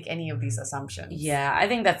can't make any of these assumptions. Yeah, I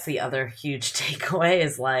think that's the other huge takeaway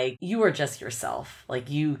is like you are just yourself.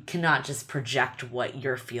 Like you cannot just project what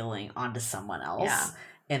you're feeling onto someone else. Yeah.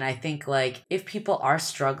 And I think like if people are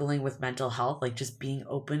struggling with mental health, like just being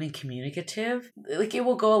open and communicative, like it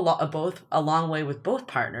will go a long way with both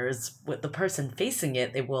partners. With the person facing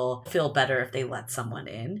it, they will feel better if they let someone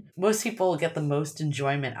in. Most people get the most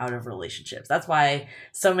enjoyment out of relationships. That's why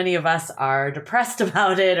so many of us are depressed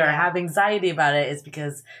about it or have anxiety about it, is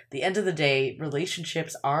because at the end of the day,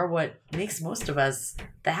 relationships are what makes most of us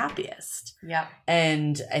the happiest. Yeah.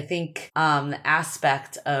 And I think the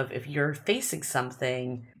aspect of if you're facing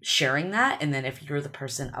something, sharing that, and then if you're the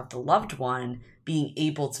person of the loved one, being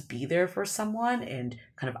able to be there for someone and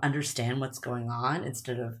kind of understand what's going on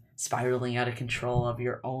instead of spiraling out of control of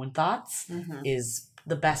your own thoughts is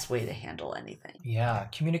the best way to handle anything. Yeah,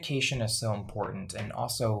 communication is so important, and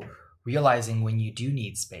also realizing when you do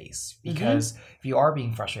need space, because if you are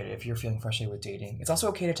being frustrated, if you're feeling frustrated with dating, it's also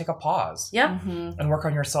okay to take a pause and work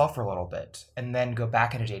on yourself for a little bit and then go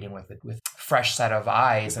back into dating with fresh set of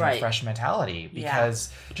eyes and a fresh mentality.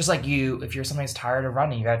 Because just like you, if you're somebody who's tired of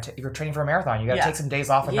running, if you're training for a marathon, you got to take some days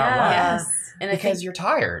off and not run. And because you're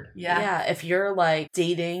tired. Yeah. If you're like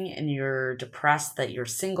dating and you're depressed that you're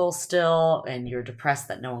single still and you're depressed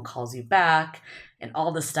that no one calls you back and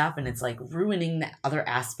all this stuff, and it's like ruining the other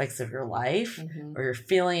aspects of your life, or you're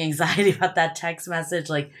feeling anxiety about that text message,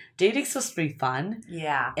 like dating's supposed to be fun.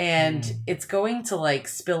 Yeah. And it's going to like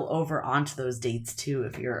spill over onto those dates too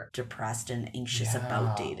if you're depressed and anxious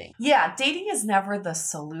about dating. Yeah, dating is never the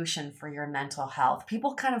solution for your mental health.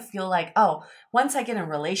 People kind of feel like, oh, once I get in a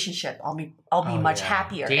relationship, I'll be much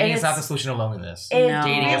happier. Dating is not the solution to loneliness.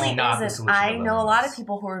 Dating is not the solution. I know a lot of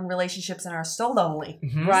people who are in relationships and are still lonely.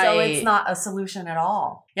 Right. So it's not a solution at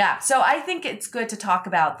all. Yeah. So I think it's good to talk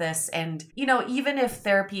about this. And, you know, even if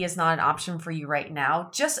therapy is not an option for you right now,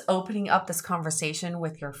 just opening up this conversation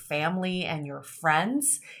with your family and your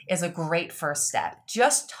friends is a great first step.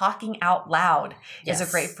 Just talking out loud is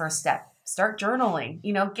a great first step. Start journaling,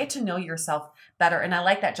 you know, get to know yourself better. And I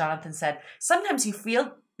like that Jonathan said, sometimes you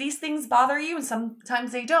feel these things bother you and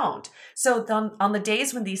sometimes they don't. So on the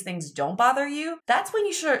days when these things don't bother you, that's when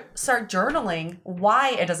you should start journaling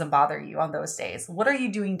why it doesn't bother you on those days. What are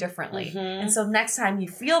you doing differently? And so next time you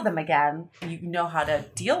feel them again, you know how to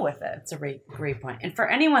deal with it. It's a great point. And for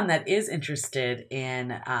anyone that is interested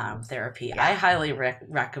in therapy, I highly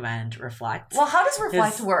recommend Reflect. Well, how does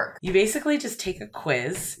Reflect work? You basically just take a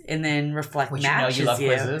quiz and then Reflect matches you. You love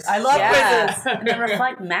quizzes. I love quizzes. And then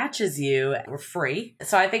Reflect matches you for free.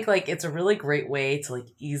 So I think like it's a really great way to like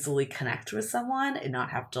easily connect with someone and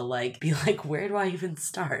not have to like be like, where do I even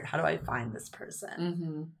start? How do I find this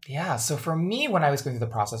person? Yeah. So for me, when I was going through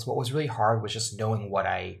the process, what was really hard was just knowing what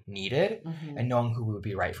I needed and knowing who would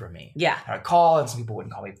be right for me. Yeah. I'd call and some people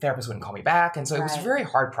wouldn't call me, therapists wouldn't call me back. And so it was a very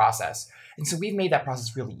hard process. And so we've made that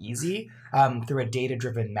process really easy through a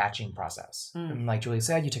data-driven matching process. And like Julie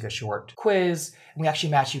said, you take a short quiz and we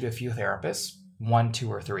actually match you to a few therapists 1,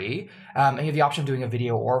 2, or 3. And you have the option of doing a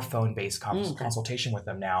video or phone-based consultation with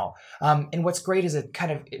them now. And what's great is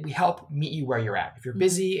we help meet you where you're at. If you're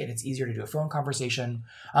busy and it's easier to do a phone conversation.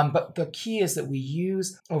 But the key is that we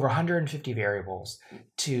use over 150 variables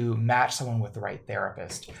to match someone with the right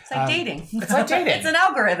therapist. It's like dating. It's like dating. It's an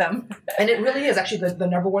algorithm. And it really is. Actually, the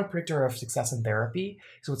number one predictor of success in therapy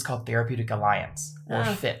is what's called therapeutic alliance, or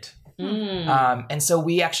FIT. And so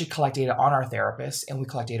we actually collect data on our therapists, and we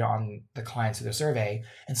collect data on the clients through the survey.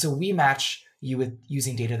 And so we match you with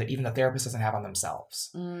using data that even the therapist doesn't have on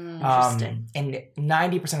themselves. Interesting. And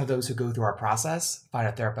 90% of those who go through our process find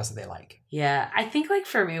a therapist that they like. Yeah, I think like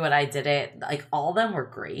for me, when I did it, like all of them were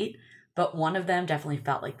great, but one of them definitely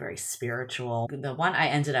felt like very spiritual. The one I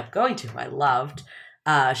ended up going to, who I loved,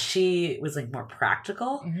 she was like more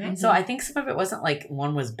practical. So I think some of it wasn't like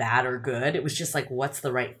one was bad or good. It was just like, what's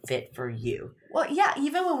the right fit for you? Well, yeah,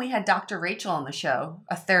 even when we had Dr. Rachel on the show,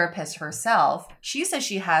 a therapist herself, she says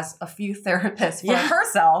she has a few therapists for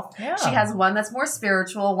herself. Yeah. She has one that's more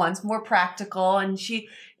spiritual, one's more practical, and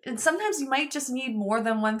sometimes you might just need more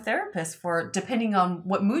than one therapist depending on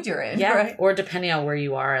what mood you're in. Yeah, right? or depending on where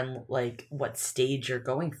you are and like what stage you're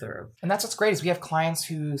going through. And that's what's great is we have clients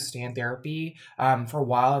who stay in therapy for a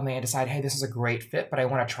while and they decide, hey, this is a great fit, but I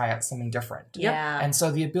want to try out something different. Yeah. And so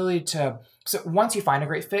the ability so once you find a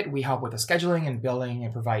great fit, we help with the scheduling and billing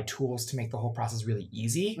and provide tools to make the whole process really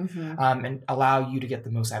easy and allow you to get the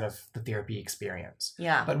most out of the therapy experience.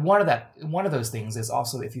 Yeah. But one of those things is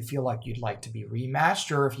also if you feel like you'd like to be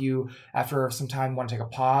rematched, or if you, after some time, want to take a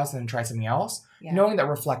pause and try something else, knowing that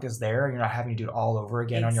Reflect is there and you're not having to do it all over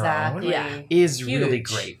again on your own is really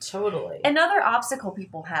great. Totally. Another obstacle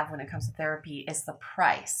people have when it comes to therapy is the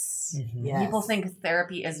price. Yes. People think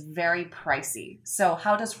therapy is very pricey. So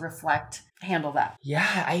how does Reflect handle that?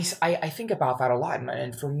 Yeah, I think about that a lot.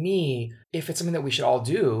 And for me, if it's something that we should all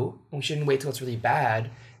do, we shouldn't wait till it's really bad.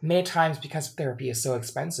 Many times, because therapy is so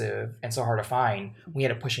expensive and so hard to find, we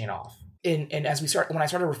end up pushing it off. And when I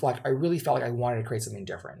started Reflect, I really felt like I wanted to create something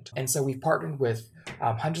different. And so we've partnered with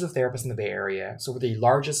hundreds of therapists in the Bay Area. So we're the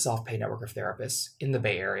largest self-pay network of therapists in the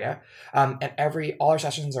Bay Area. And all our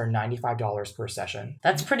sessions are $95 per session.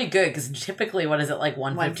 That's pretty good because typically, what is it, like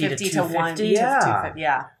 150 to 250?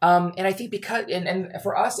 Yeah. And I think because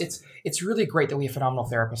for us, it's really great that we have phenomenal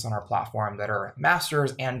therapists on our platform that are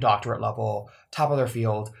master's and doctorate level, top of their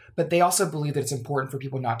field. But they also believe that it's important for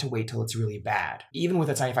people not to wait till it's really bad. Even with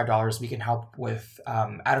the $95, we can help with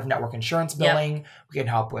out-of-network insurance billing. We can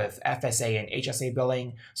help with FSA and HSA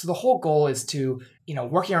billing. So the whole goal is to,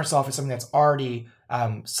 working on ourselves is something that's already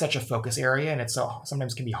such a focus area, and it's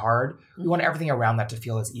sometimes can be hard. We want everything around that to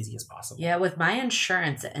feel as easy as possible. Yeah, with my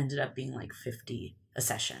insurance, it ended up being like $50 a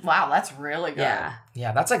session. Wow, that's really good.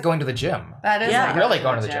 Yeah, that's like going to the gym. That is like really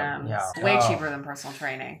going to the gym. Yeah. It's way cheaper than personal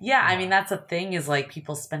training. Yeah, I mean, that's the thing is like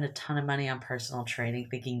people spend a ton of money on personal training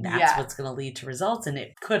thinking that's what's going to lead to results. And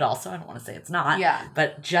it could also, I don't want to say it's not,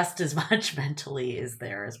 but just as much mentally is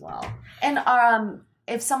there as well. And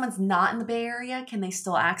if someone's not in the Bay Area, can they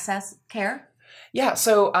still access care? Yeah,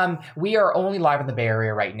 so we are only live in the Bay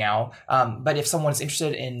Area right now, but if someone's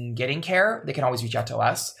interested in getting care, they can always reach out to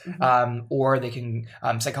us, or they can,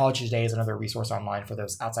 Psychology Today is another resource online for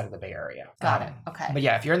those outside of the Bay Area. Got it, okay. But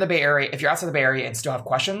yeah, if you're in the Bay Area, if you're outside the Bay Area and still have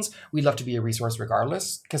questions, we'd love to be a resource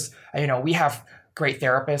regardless, because, we have great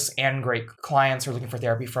therapists and great clients who are looking for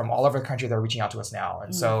therapy from all over the country that are reaching out to us now.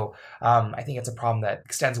 And so I think it's a problem that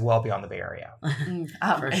extends well beyond the Bay Area.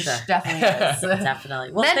 For sure. Definitely is.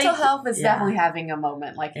 Definitely. Well, mental health is definitely having a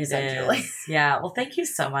moment, like you said, Julie. Yeah. Well, thank you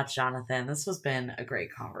so much, Jonathan. This has been a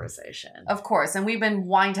great conversation. Of course. And we've been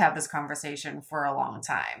wanting to have this conversation for a long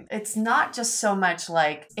time. It's not just so much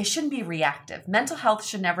like, it shouldn't be reactive. Mental health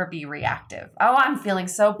should never be reactive. Oh, I'm feeling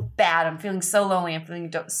so bad. I'm feeling so lonely. I'm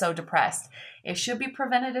feeling so depressed. It should be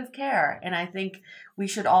preventative care. And I think we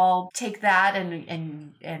should all take that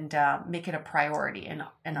and make it a priority in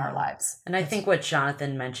our lives. And I think what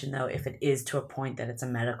Jonathan mentioned, though, if it is to a point that it's a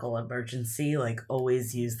medical emergency, like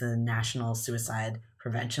always use the National Suicide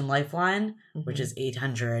Prevention Lifeline, which is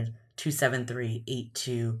 800-273-8255.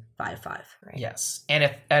 Right. Yes.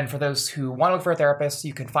 And for those who want to look for a therapist,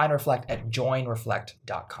 you can find Reflect at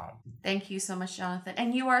joinreflect.com. Thank you so much, Jonathan.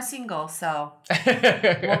 And you are single, so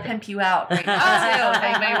we'll pimp you out right now, too, if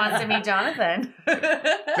anybody wants to meet Jonathan.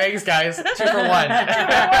 Thanks, guys. 2 for 1. 2 for 1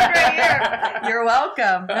 right here. You're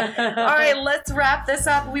welcome. All right, let's wrap this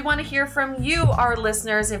up. We want to hear from you, our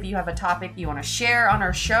listeners. If you have a topic you want to share on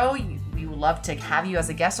our show, we would love to have you as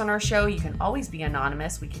a guest on our show. You can always be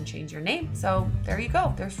anonymous. We can change your name. So there you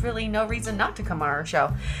go. There's really no reason not to come on our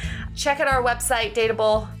show. Check out our website,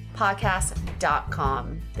 Dateable,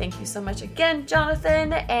 dateablepodcast.com. Thank you so much again,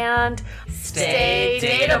 Jonathan, and stay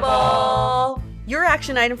dateable. Your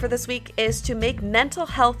action item for this week is to make mental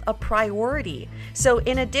health a priority. So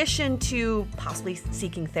in addition to possibly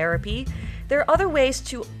seeking therapy, there are other ways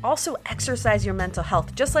to also exercise your mental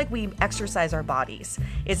health, just like we exercise our bodies.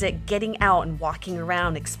 Is it getting out and walking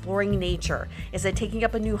around, exploring nature? Is it taking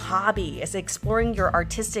up a new hobby? Is it exploring your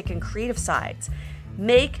artistic and creative sides?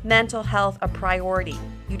 Make mental health a priority.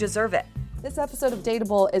 You deserve it. This episode of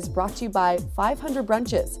Dateable is brought to you by 500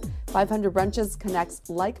 Brunches. 500 Brunches connects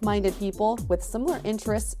like-minded people with similar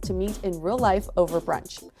interests to meet in real life over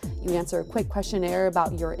brunch. You answer a quick questionnaire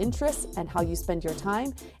about your interests and how you spend your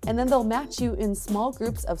time, and then they'll match you in small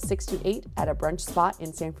groups of 6 to 8 at a brunch spot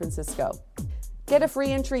in San Francisco. Get a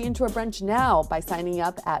free entry into a brunch now by signing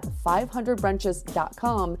up at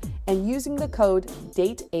 500brunches.com and using the code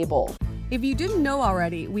DATEABLE. If you didn't know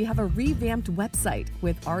already, we have a revamped website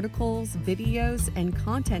with articles, videos, and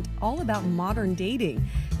content all about modern dating.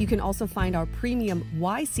 You can also find our premium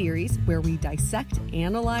Why series, where we dissect,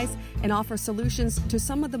 analyze, and offer solutions to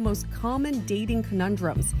some of the most common dating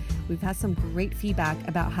conundrums. We've had some great feedback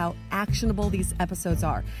about how actionable these episodes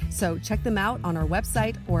are, so check them out on our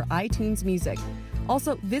website or iTunes Music.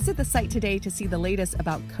 Also, visit the site today to see the latest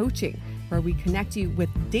about coaching, where we connect you with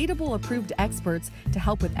Dateable-approved experts to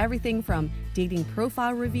help with everything from dating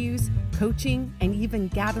profile reviews, coaching, and even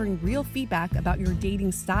gathering real feedback about your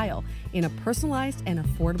dating style in a personalized and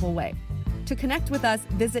affordable way. To connect with us,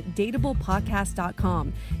 visit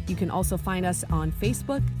dateablepodcast.com. You can also find us on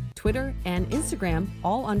Facebook, Twitter, and Instagram,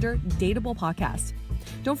 all under Dateable Podcast.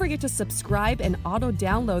 Don't forget to subscribe and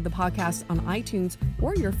auto-download the podcast on iTunes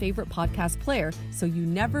or your favorite podcast player so you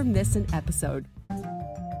never miss an episode.